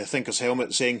holding the Thinker's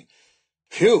helmet saying,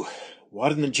 "Phew,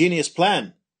 what an ingenious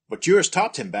plan. But yours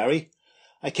topped him, Barry.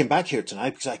 I came back here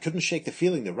tonight because I couldn't shake the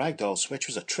feeling the Ragdoll switch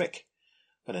was a trick.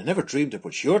 But I never dreamed it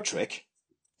was your trick."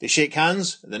 They shake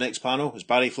hands in the next panel as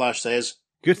Barry Flash says,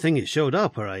 "Good thing you showed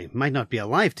up, or I might not be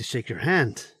alive to shake your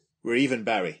hand." "We're even,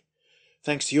 Barry.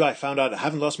 Thanks to you, I found out I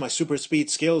haven't lost my super speed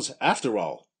skills after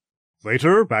all."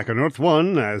 Later, back on Earth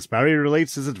 1, as Barry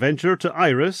relates his adventure to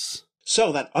Iris...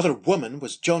 "So that other woman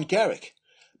was John Garrick.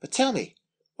 But tell me,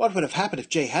 what would have happened if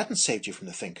Jay hadn't saved you from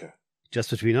the Thinker?" "Just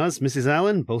between us, Mrs.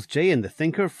 Allen, both Jay and the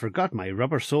Thinker forgot my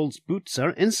rubber-soled boots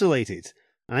are insulated,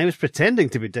 and I was pretending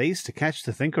to be dazed to catch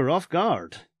the Thinker off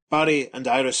guard." Barry and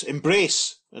Iris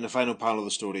embrace in the final panel of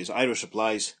the story as Iris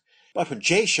replies, "But when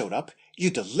Jay showed up, you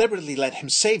deliberately let him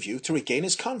save you to regain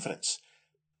his confidence.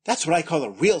 That's what I call a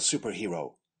real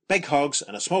superhero." Big hugs,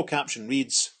 and a small caption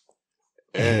reads,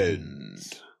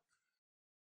 "End."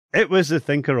 It was the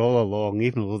Thinker all along,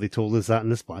 even though they told us that in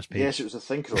the splash page. Yes, it was the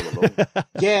Thinker all along.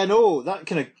 Yeah, no, that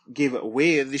kind of gave it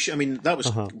away. That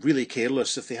was really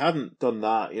careless. If they hadn't done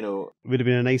that, It would have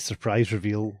been a nice surprise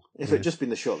reveal. if it had just been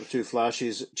the shot of the two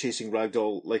Flashes chasing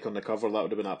Ragdoll like on the cover, that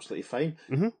would have been absolutely fine.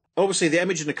 Mm-hmm. Obviously, the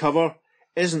image in the cover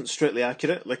isn't strictly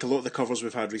accurate, like a lot of the covers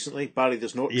we've had recently. Barry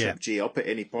does not trip Jay up at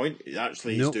any point.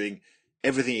 Actually, he's doing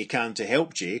everything he can to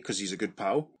help Jay because he's a good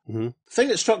pal. Mm-hmm. The thing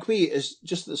that struck me is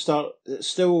just at the start, it's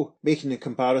still making the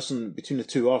comparison between the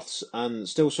two Earths and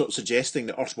still sort of suggesting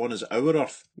that Earth 1 is our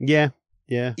Earth. Yeah.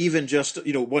 Even just,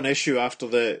 one issue after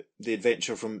the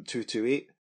adventure from 228.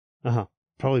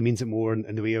 Probably means it more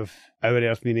in the way of our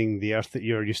Earth, meaning the Earth that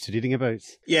you're used to reading about.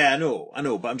 Yeah, I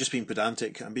know, but I'm just being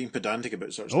pedantic. I'm being pedantic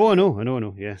about such things. I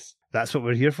know, yes. That's what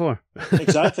we're here for.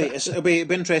 Exactly. It'll be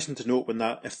interesting to note when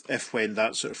when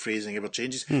that sort of phrasing ever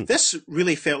changes. This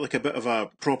really felt like a bit of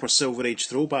a proper Silver Age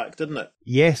throwback, didn't it?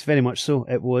 Yes, very much so.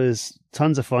 It was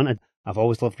tons of fun. I've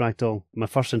always loved Ragdoll. My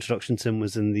first introduction to him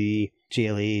was in the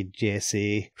JLA,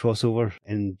 JSA crossover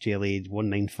in JLA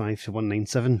 195 to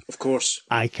 197. Of course.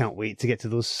 I can't wait to get to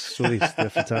those stories.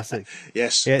 They're fantastic.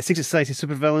 Yes. Yeah, Secret Society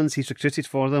supervillains, he's recruited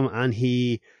for them, and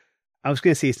I was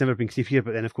going to say he's never been creepier,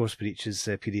 but then of course we reach his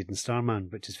period in Starman,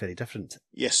 which is very different.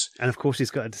 Yes. And of course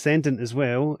he's got a descendant as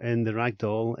well in the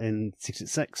Ragdoll in Secret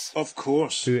Six. Of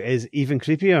course. Who is even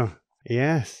creepier.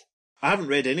 Yes. I haven't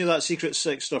read any of that Secret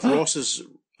Six stuff. Ross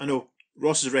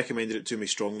has recommended it to me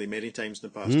strongly many times in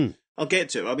the past. I'll get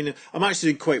to it. I mean, I'm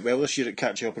actually doing quite well this year at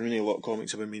catching up on reading a lot of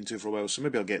comics I've been meaning to for a while, so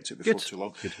maybe I'll get to it before too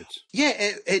long. Good. Yeah,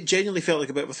 it genuinely felt like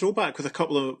a bit of a throwback with a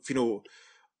couple of,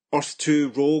 Earth 2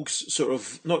 rogues sort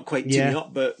of not quite teaming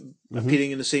up, but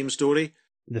appearing in the same story.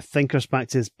 The Thinker's back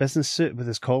to his business suit with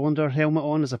his colander helmet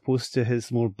on, as opposed to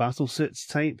his more battle suits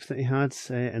type that he had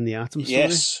in the Atom story.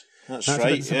 Yes, that's right. A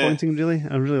bit disappointing, really.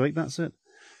 I really like that suit.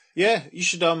 Yeah, you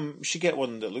should get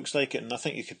one that looks like it, and I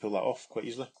think you could pull that off quite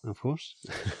easily. Of course.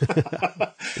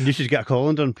 And you should get a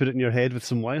colander and put it in your head with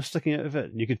some wires sticking out of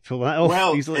it, and you could pull that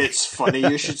off easily. Well, it's funny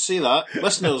you should say that.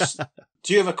 Listeners,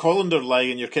 do you have a colander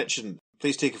lying in your kitchen?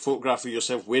 Please take a photograph of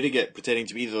yourself wearing it, pretending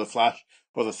to be either the Flash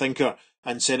or the Thinker,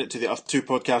 and send it to the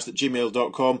Earth2podcast at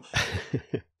gmail.com.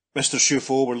 Mr.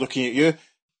 Shufo, we're looking at you.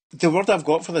 The word I've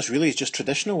got for this really is just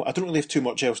traditional. I don't really have too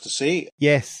much else to say.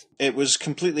 Yes. It was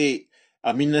completely...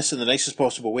 I mean this in the nicest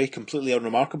possible way, completely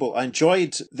unremarkable. I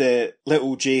enjoyed the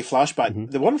little Jay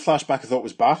flashback. The one flashback I thought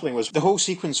was baffling was the whole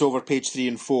sequence over page 3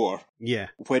 and 4. Yeah.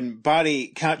 When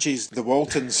Barry catches the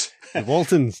Waltons. The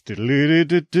Waltons.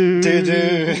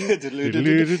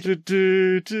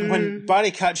 When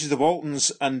Barry catches the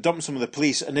Waltons and dumps them with the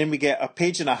police, and then we get a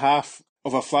page and a half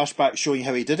of a flashback showing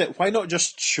how he did it. Why not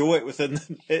just show it within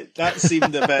it? That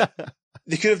seemed a bit...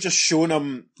 They could have just shown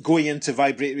him going into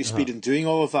vibratory speed and doing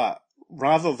all of that.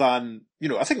 Rather than,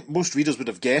 I think most readers would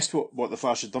have guessed what the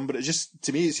Flash had done, but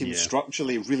to me, it seemed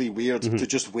structurally really weird to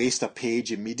just waste a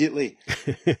page immediately.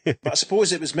 But I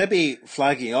suppose it was maybe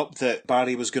flagging up that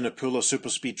Barry was going to pull a super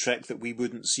speed trick that we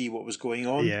wouldn't see what was going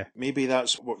on. Yeah. Maybe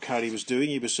that's what Carey was doing.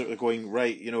 He was sort of going,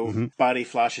 right, Barry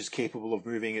Flash is capable of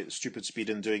moving at stupid speed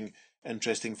and doing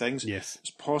interesting things. Yes.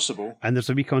 It's possible. And there's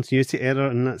a wee continuity error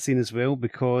in that scene as well,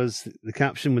 because the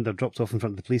caption when they're dropped off in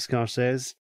front of the police car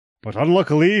says, But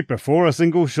unluckily, before a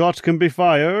single shot can be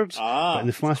fired, but in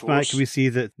the of flashback course. we see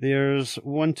that there's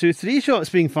 1, 2, 3 shots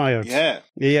being fired. Yeah.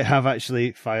 They have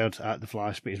actually fired at the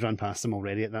Flash, but he's run past them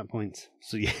already at that point.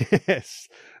 So yes.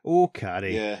 Oh,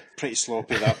 Carrie. Yeah, pretty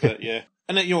sloppy that bit, yeah.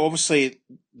 And then, obviously,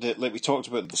 like we talked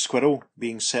about the squirrel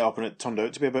being set up, and it turned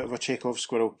out to be a bit of a Chekhov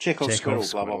squirrel. Chekhov squirrel,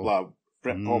 blah, blah, blah.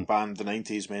 Britpop band, the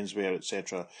 90s, menswear,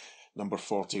 etc. Number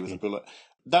 40 with a bullet.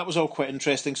 That was all quite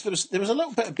interesting. So there was a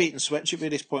little bit of bait and switch at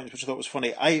various points, which I thought was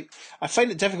funny. I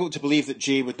find it difficult to believe that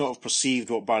Jay would not have perceived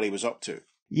what Barry was up to.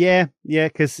 Yeah,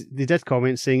 because they did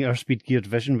comment saying our speed-geared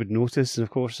vision would notice, and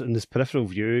of course, in this peripheral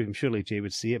view, I'm surely Jay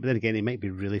would see it, but then again, he might be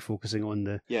really focusing on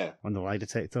the lie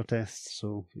detector tests,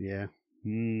 so yeah.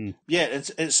 Yeah,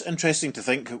 it's interesting to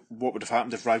think what would have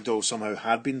happened if Ragdoll somehow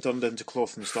had been turned into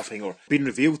cloth and stuffing, or been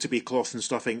revealed to be cloth and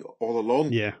stuffing all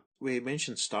along. Yeah. We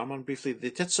mentioned Starman briefly.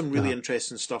 They did some really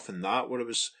interesting stuff in that, where it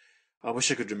was, I wish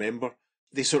I could remember,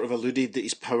 they sort of alluded that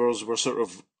his powers were sort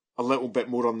of a little bit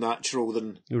more unnatural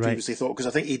than previously thought, because I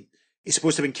think he's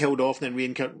supposed to have been killed off and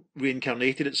then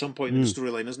reincarnated at some point in the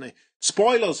storyline, isn't he?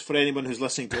 Spoilers for anyone who's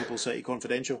listening to Opal City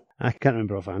Confidential. I can't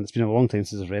remember offhand. It's been a long time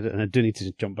since I've read it, and I do need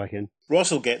to jump back in.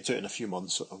 Ross will get to it in a few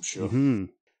months, I'm sure. Mm-hmm.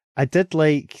 I did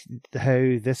like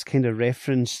how this kind of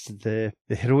referenced the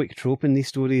heroic trope in these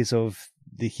stories of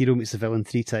the hero meets the villain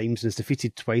 3 times and is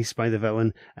defeated twice by the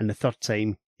villain, and the 3rd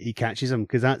time he catches him,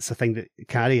 because that's the thing that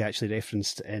Carrie actually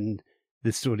referenced in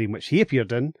the story in which he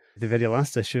appeared in, the very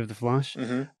last issue of The Flash.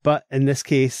 Mm-hmm. But in this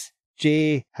case,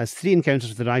 Jay has 3 encounters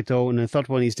with the Ragdoll, and in the 3rd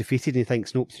one he's defeated, and he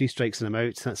thinks, nope, 3 strikes and I'm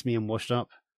out, that's me, I'm washed up.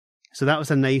 So that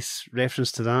was a nice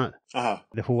reference to that.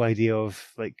 The whole idea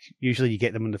of, like, usually you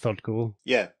get them on the 3rd go.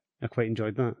 Yeah. I quite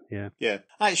enjoyed that, yeah. Yeah.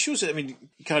 It shows that, I mean,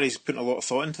 Carrie's putting a lot of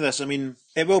thought into this. I mean,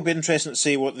 it will be interesting to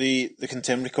see what the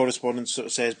contemporary correspondence sort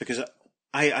of says, because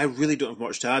I really don't have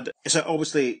much to add. It's like,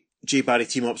 obviously, Jay Barry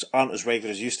team-ups aren't as regular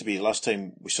as used to be. Last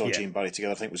time we saw Jay and Barry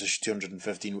together, I think it was issue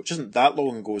 215, which isn't that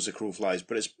long ago as the crow flies,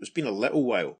 but it's been a little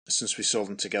while since we saw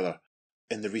them together.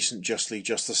 In the recent Just League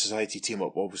Justice Society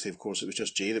team-up, obviously, of course, it was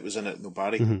just Jay that was in it, no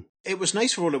Barry. Mm-hmm. It was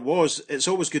nice for what it was. It's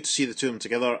always good to see the two of them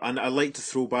together, and I like to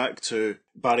throw back to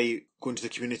Barry going to the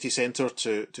community centre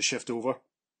to shift over.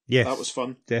 Yes. That was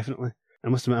fun. Definitely. I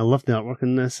must admit, I loved the artwork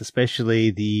in this,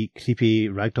 especially the creepy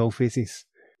ragdoll faces.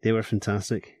 They were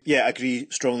fantastic. Yeah, agree.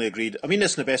 Strongly agreed. I mean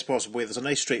this in the best possible way. There's a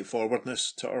nice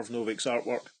straightforwardness to Irv Novic's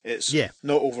artwork. It's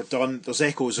not overdone. There's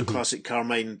echoes of classic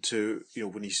Carmine to,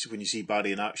 when you see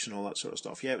Barry in action, all that sort of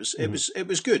stuff. Yeah, it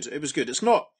was good. It was good. It's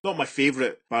not my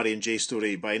favourite Barry and Jay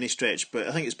story by any stretch, but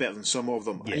I think it's better than some of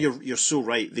them. Yeah. And you're so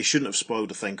right. They shouldn't have spoiled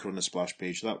a thinker on the splash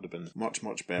page. That would have been much,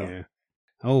 much better. Yeah.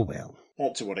 Oh well.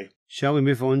 Not to worry. Shall we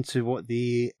move on to what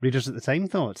the readers at the time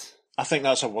thought? I think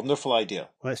that's a wonderful idea.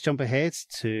 Let's jump ahead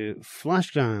to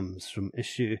Flashgrams from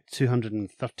issue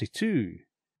 232.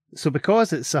 So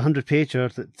because it's a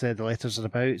 100-pager that the letters are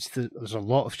about, there's a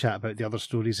lot of chat about the other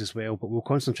stories as well, but we'll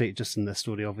concentrate just on this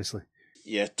story, obviously.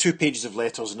 Yeah, 2 pages of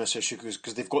letters in this issue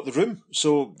because they've got the room.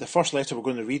 So the first letter we're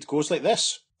going to read goes like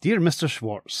this. Dear Mr.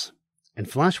 Schwartz, in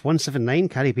Flash 179,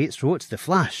 Carrie Bates wrote The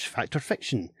Flash, Fact or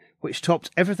Fiction, which topped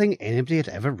everything anybody had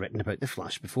ever written about The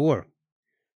Flash before.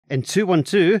 In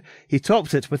 212, he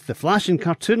topped it with The Flash in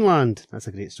Cartoonland. That's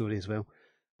a great story as well.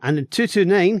 And in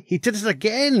 229, he did it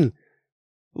again.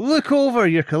 Look over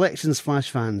your collections, Flash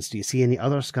fans. Do you see any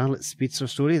other Scarlet Speedster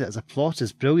story that has a plot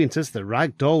as brilliant as The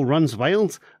Ragdoll Runs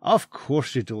Wild? Of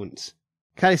course you don't.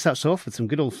 Carrie starts off with some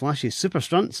good old Flashy super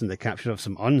stunts and the capture of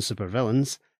some unsuper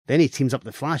villains. Then he teams up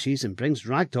the Flashies and brings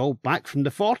Ragdoll back from the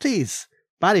 40s.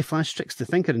 Barry Flash tricks the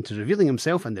Thinker into revealing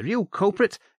himself, and the real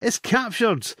culprit is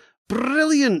captured.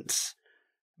 Brilliant!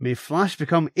 May Flash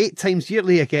become 8 times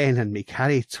yearly again, and may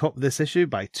Carrie top this issue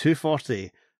by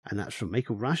 240. And that's from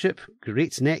Michael Raship,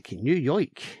 Great Neck, New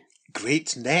York.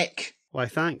 Great Neck? Why,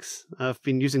 thanks. I've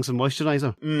been using some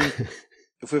moisturiser.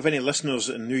 If we have any listeners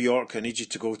in New York, I need you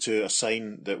to go to a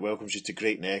sign that welcomes you to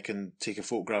Great Neck and take a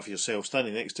photograph of yourself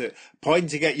standing next to it,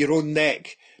 pointing at your own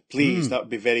neck. Please, that would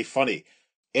be very funny.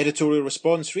 Editorial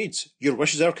response reads, Your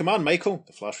wish is our command, Michael.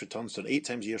 The Flash returns to an 8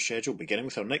 times a year schedule beginning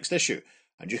with our next issue,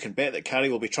 and you can bet that Carrie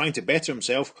will be trying to better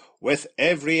himself with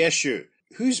every issue.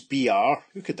 Who's BR?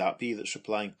 Who could that be that's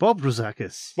replying? Bob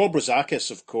Rozakis. Bob Rozakis,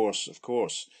 of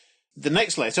course. The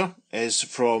next letter is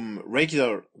from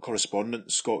regular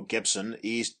correspondent Scott Gibson.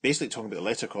 He's basically talking about the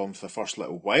letter column for the first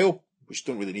little while, which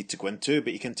don't really need to go into,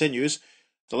 but he continues.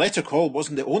 The letter call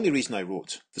wasn't the only reason I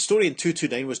wrote. The story in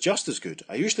 229 was just as good.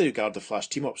 I usually regard the Flash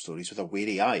team-up stories with a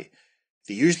wary eye.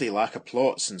 They usually lack a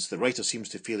plot, since the writer seems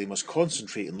to feel he must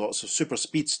concentrate on lots of super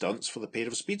speed stunts for the pair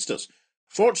of speedsters.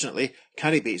 Fortunately,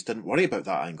 Carrie Bates didn't worry about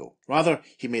that angle. Rather,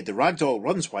 he made the Ragdoll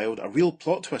Runs Wild a real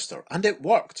plot twister, and it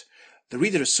worked. The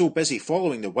reader is so busy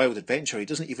following the wild adventure he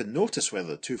doesn't even notice whether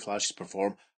the two Flashes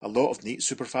perform a lot of neat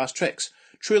super-fast tricks.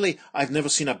 Truly, I've never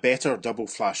seen a better double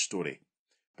Flash story.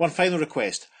 One final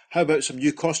request, how about some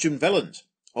new costumed villains?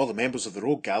 All the members of the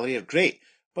Rogue Gallery are great,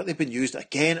 but they've been used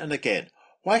again and again.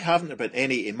 Why haven't there been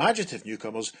any imaginative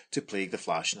newcomers to plague the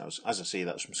Flash? Now, as I say,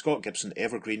 that's from Scott Gibson,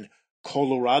 Evergreen,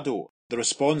 Colorado. The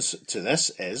response to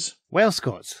this is... Well,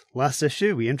 Scott, last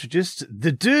issue we introduced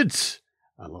the Dude.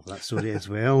 I love that story as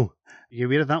well. Are you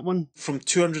aware of that one? From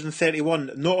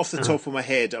 231, not off the top of my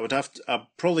head. I've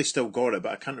probably still got it,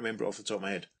 but I can't remember it off the top of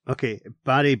my head. Okay,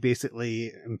 Barry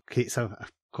basically creates a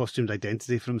costumed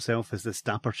identity for himself as this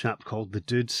dapper chap called the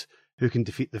Dude, who can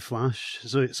defeat the Flash,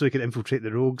 so he can infiltrate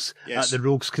the Rogues at the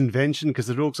Rogues convention, because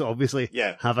the Rogues obviously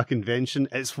have a convention.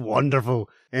 It's wonderful.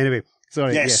 Anyway,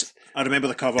 sorry. Yes. I remember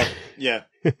the cover. Yeah.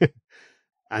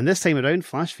 And this time around,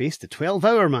 Flash faced the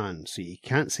 12-Hour Man, so you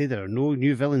can't say there are no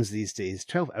new villains these days.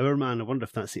 12-Hour Man, I wonder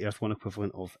if that's the Earth 1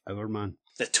 equivalent of Hour Man.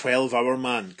 The 12-Hour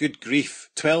Man, good grief.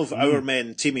 12-hour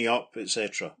men teaming up,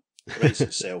 etc. Writes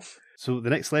itself. So the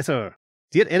next letter.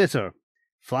 Dear Editor,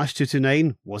 Flash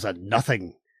 229 was a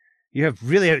nothing. You have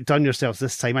really outdone yourselves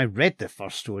this time. I read the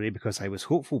first story because I was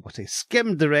hopeful, but I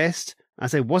skimmed the rest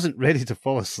as I wasn't ready to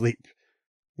fall asleep.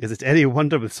 Is it any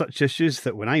wonder with such issues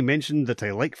that when I mentioned that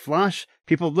I like Flash,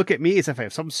 people look at me as if I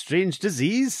have some strange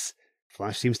disease?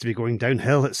 Flash seems to be going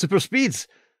downhill at super speeds.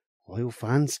 Loyal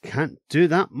fans can't do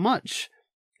that much.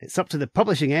 It's up to the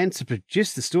publishing end to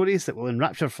produce the stories that will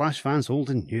enrapture Flash fans old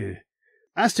and new.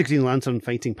 As to Green Lantern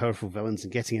fighting powerful villains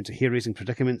and getting into hair-raising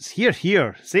predicaments,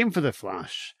 here, same for the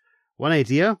Flash. One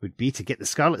idea would be to get the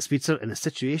Scarlet Speedster in a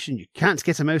situation you can't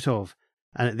get him out of,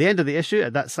 and at the end of the issue,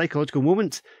 at that psychological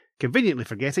moment, conveniently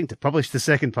forgetting to publish the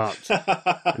second part.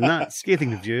 And that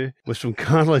scathing review was from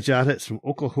Carla Jarrett from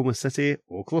Oklahoma City,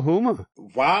 Oklahoma.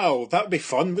 Wow, that'd be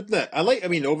fun, wouldn't it?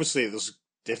 Obviously there's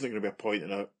definitely going to be a point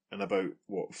in about,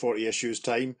 40 issues'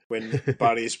 time when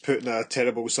Barry's put in a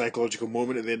terrible psychological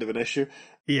moment at the end of an issue.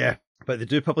 Yeah, but they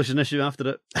do publish an issue after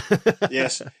it.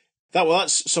 Yes.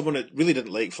 That's someone that really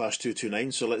didn't like Flash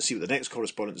 229, so let's see what the next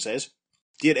correspondent says.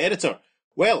 Dear Editor,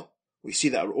 well, we see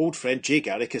that our old friend Jay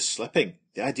Garrick is slipping.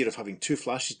 The idea of having two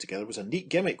Flashes together was a neat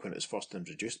gimmick when it was first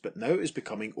introduced, but now it is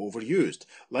becoming overused.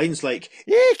 Lines like,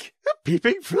 "Eek, a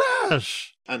peeping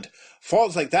Flash!" and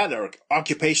 "faults like that are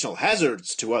occupational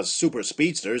hazards to us super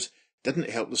speedsters" didn't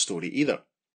help the story either.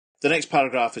 The next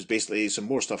paragraph is basically some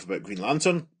more stuff about Green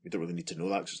Lantern. We don't really need to know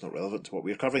that because it's not relevant to what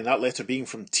we're covering. That letter being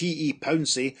from T.E.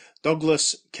 Pouncey,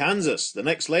 Douglas, Kansas. The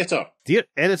next letter. Dear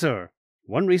Editor,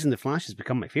 one reason The Flash has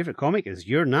become my favourite comic is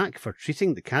your knack for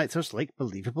treating the characters like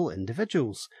believable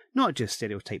individuals, not just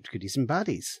stereotyped goodies and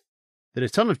baddies. The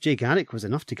return of Jay Garrick was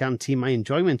enough to guarantee my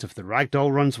enjoyment of the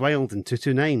Ragdoll Runs Wild in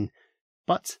 229,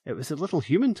 but it was the little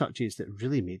human touches that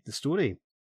really made the story.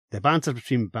 The banter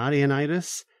between Barry and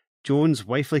Iris, Joan's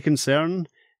wifely concern,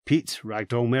 Pete,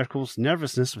 Ragdoll Merkel's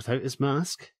nervousness without his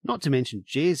mask, not to mention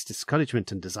Jay's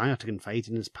discouragement and desire to confide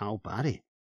in his pal Barry.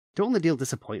 The only real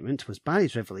disappointment was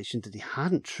Barry's revelation that he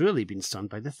hadn't truly been stunned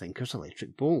by the Thinker's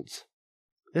electric bolt.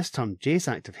 This turned Jay's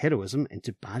act of heroism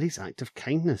into Barry's act of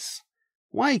kindness.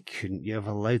 Why couldn't you have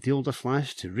allowed the older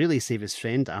Flash to really save his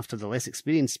friend after the less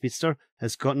experienced speedster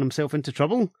has gotten himself into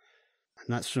trouble? And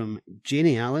that's from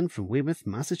Janie Allen from Weymouth,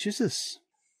 Massachusetts.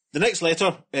 The next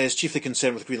letter is chiefly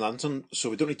concerned with Green Lantern, so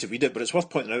we don't need to read it, but it's worth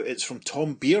pointing out it's from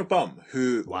Tom Beerbum,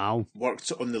 who worked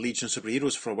on the Legion of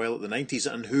Superheroes for a while at the 90s,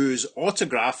 and whose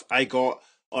autograph I got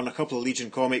on a couple of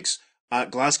Legion comics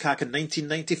at Glascack in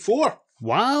 1994.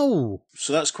 Wow!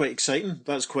 So that's quite exciting.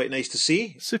 That's quite nice to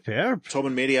see. Superb. Tom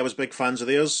and Mary, I was big fans of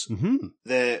theirs. Mm-hmm.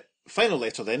 The final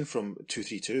letter then from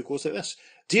 232 goes like this.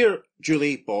 Dear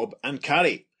Julie, Bob and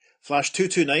Carrie, Flash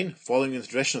 229, following in the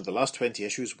tradition of the last 20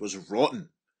 issues, was rotten.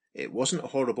 It wasn't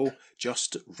horrible,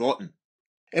 just rotten.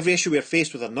 Every issue we are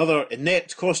faced with another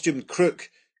inept costumed crook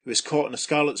who is caught in a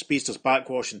Scarlet Speedster's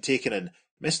backwash and taken in.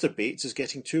 Mr. Bates is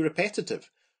getting too repetitive.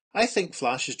 I think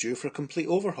Flash is due for a complete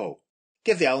overhaul.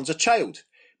 Give the Allens a child.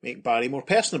 Make Barry more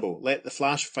personable. Let the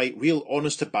Flash fight real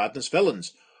honest-to-badness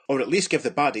villains. Or at least give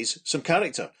the baddies some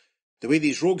character. The way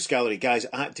these Rogues Gallery guys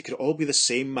act, they could all be the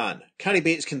same man. Carrie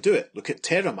Bates can do it. Look at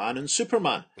Terra Man and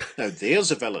Superman. Now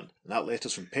there's a villain. And that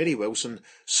letter's from Perry Wilson,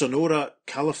 Sonora,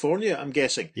 California, I'm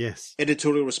guessing. Yes.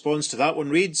 Editorial response to that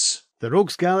one reads... The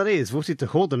Rogues Gallery is voted to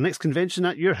hold their next convention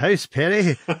at your house,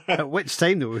 Perry, at which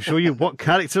time they will show you what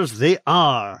characters they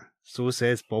are. So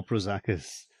says Bob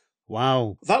Rozakis.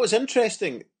 Wow. That was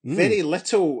interesting. Very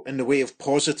little in the way of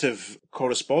positive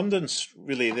correspondence,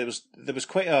 really. There was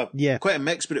quite a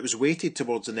mix, but it was weighted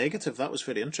towards the negative. That was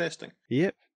very interesting.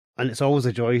 Yep. And it's always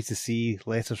a joy to see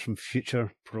letters from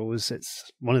future pros.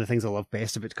 It's one of the things I love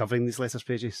best about covering these letters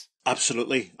pages.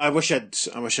 Absolutely. I wish I'd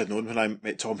known when I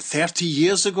met Tom 30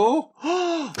 years ago.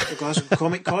 The Glasgow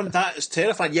Comic Con. That is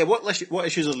terrifying. Yeah, what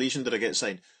issues of Legion did I get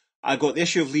signed? I got the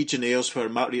issue of Legionnaires where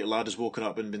Matt Rita Ladd has woken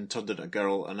up and been turned into a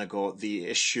girl, and I got the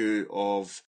issue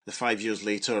of the 5 years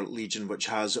later Legion, which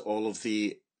has all of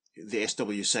the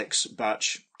SW6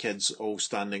 batch kids all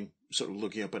standing, sort of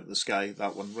looking up into the sky.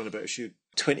 That one run about issue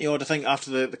 20 odd, I think,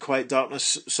 after the Quiet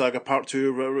Darkness saga part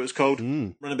 2, or whatever it was called.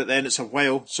 Run about then. It's a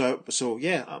while. So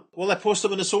yeah. Will I post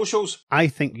them on the socials? I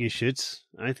think you should.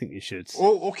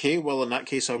 Oh, okay. Well, in that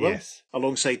case, I will. Yes.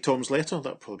 Alongside Tom's letter.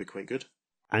 That'll probably be quite good.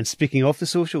 And speaking of the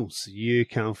socials, you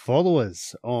can follow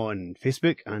us on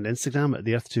Facebook and Instagram at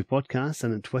the Earth2 Podcast,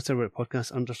 and on Twitter we're at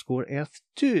podcast_Earth2.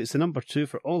 It's the number 2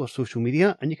 for all our social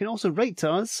media. And you can also write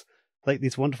to us, like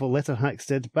these wonderful letter hacks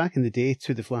did back in the day,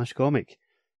 to the Flash Comic.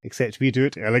 Except we do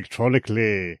it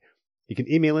electronically. You can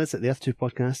email us at the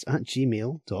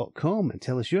earth2podcast@gmail.com and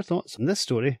tell us your thoughts on this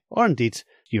story, or indeed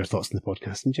your thoughts on the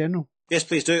podcast in general. Yes,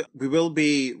 please do. We will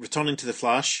be returning to the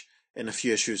Flash in a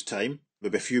few issues' time.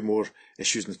 There'll be a few more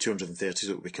issues in the 230s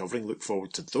that we'll be covering. Look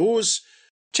forward to those.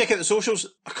 Check out the socials.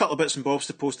 A couple of bits and bobs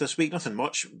to post this week. Nothing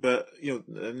much, but now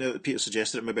that Peter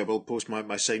suggested it, maybe I will post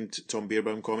my signed Tom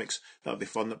Beerbaum comics. That'll be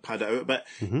fun. Pad it out a bit.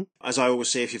 As I always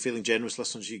say, if you're feeling generous,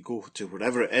 listeners, you go to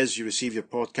wherever it is you receive your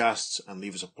podcasts and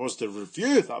leave us a positive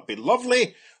review. That'd be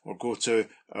lovely. Or go to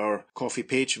our coffee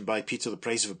page and buy Peter the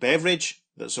price of a beverage.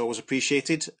 That's always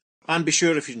appreciated. And be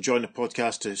sure, if you're enjoying the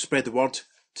podcast, to spread the word,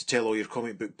 to tell all your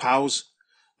comic book pals.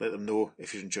 Let them know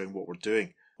if you're enjoying what we're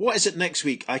doing. What is it next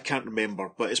week? I can't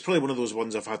remember, but it's probably one of those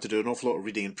ones I've had to do an awful lot of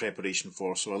reading in preparation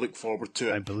for, so I look forward to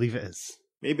it. I believe it is.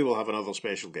 Maybe we'll have another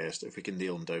special guest if we can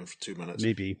nail him down for 2 minutes.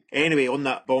 Maybe. Anyway, on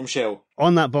that bombshell,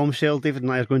 David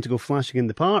and I are going to go flashing in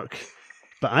the park.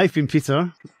 But I've been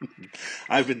Peter.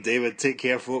 I've been David. Take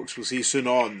care, folks. We'll see you soon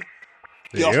on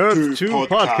the Earth2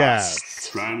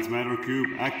 Podcast. Transmatter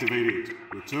cube activated.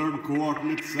 Return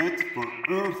coordinates set for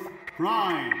Earth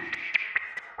Prime.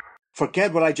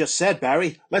 Forget what I just said,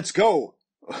 Barry. Let's go.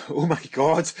 Oh my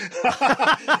God.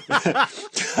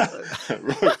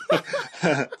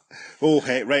 Oh,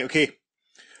 hey, right, okay.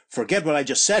 Forget what I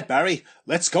just said, Barry.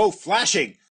 Let's go flashing.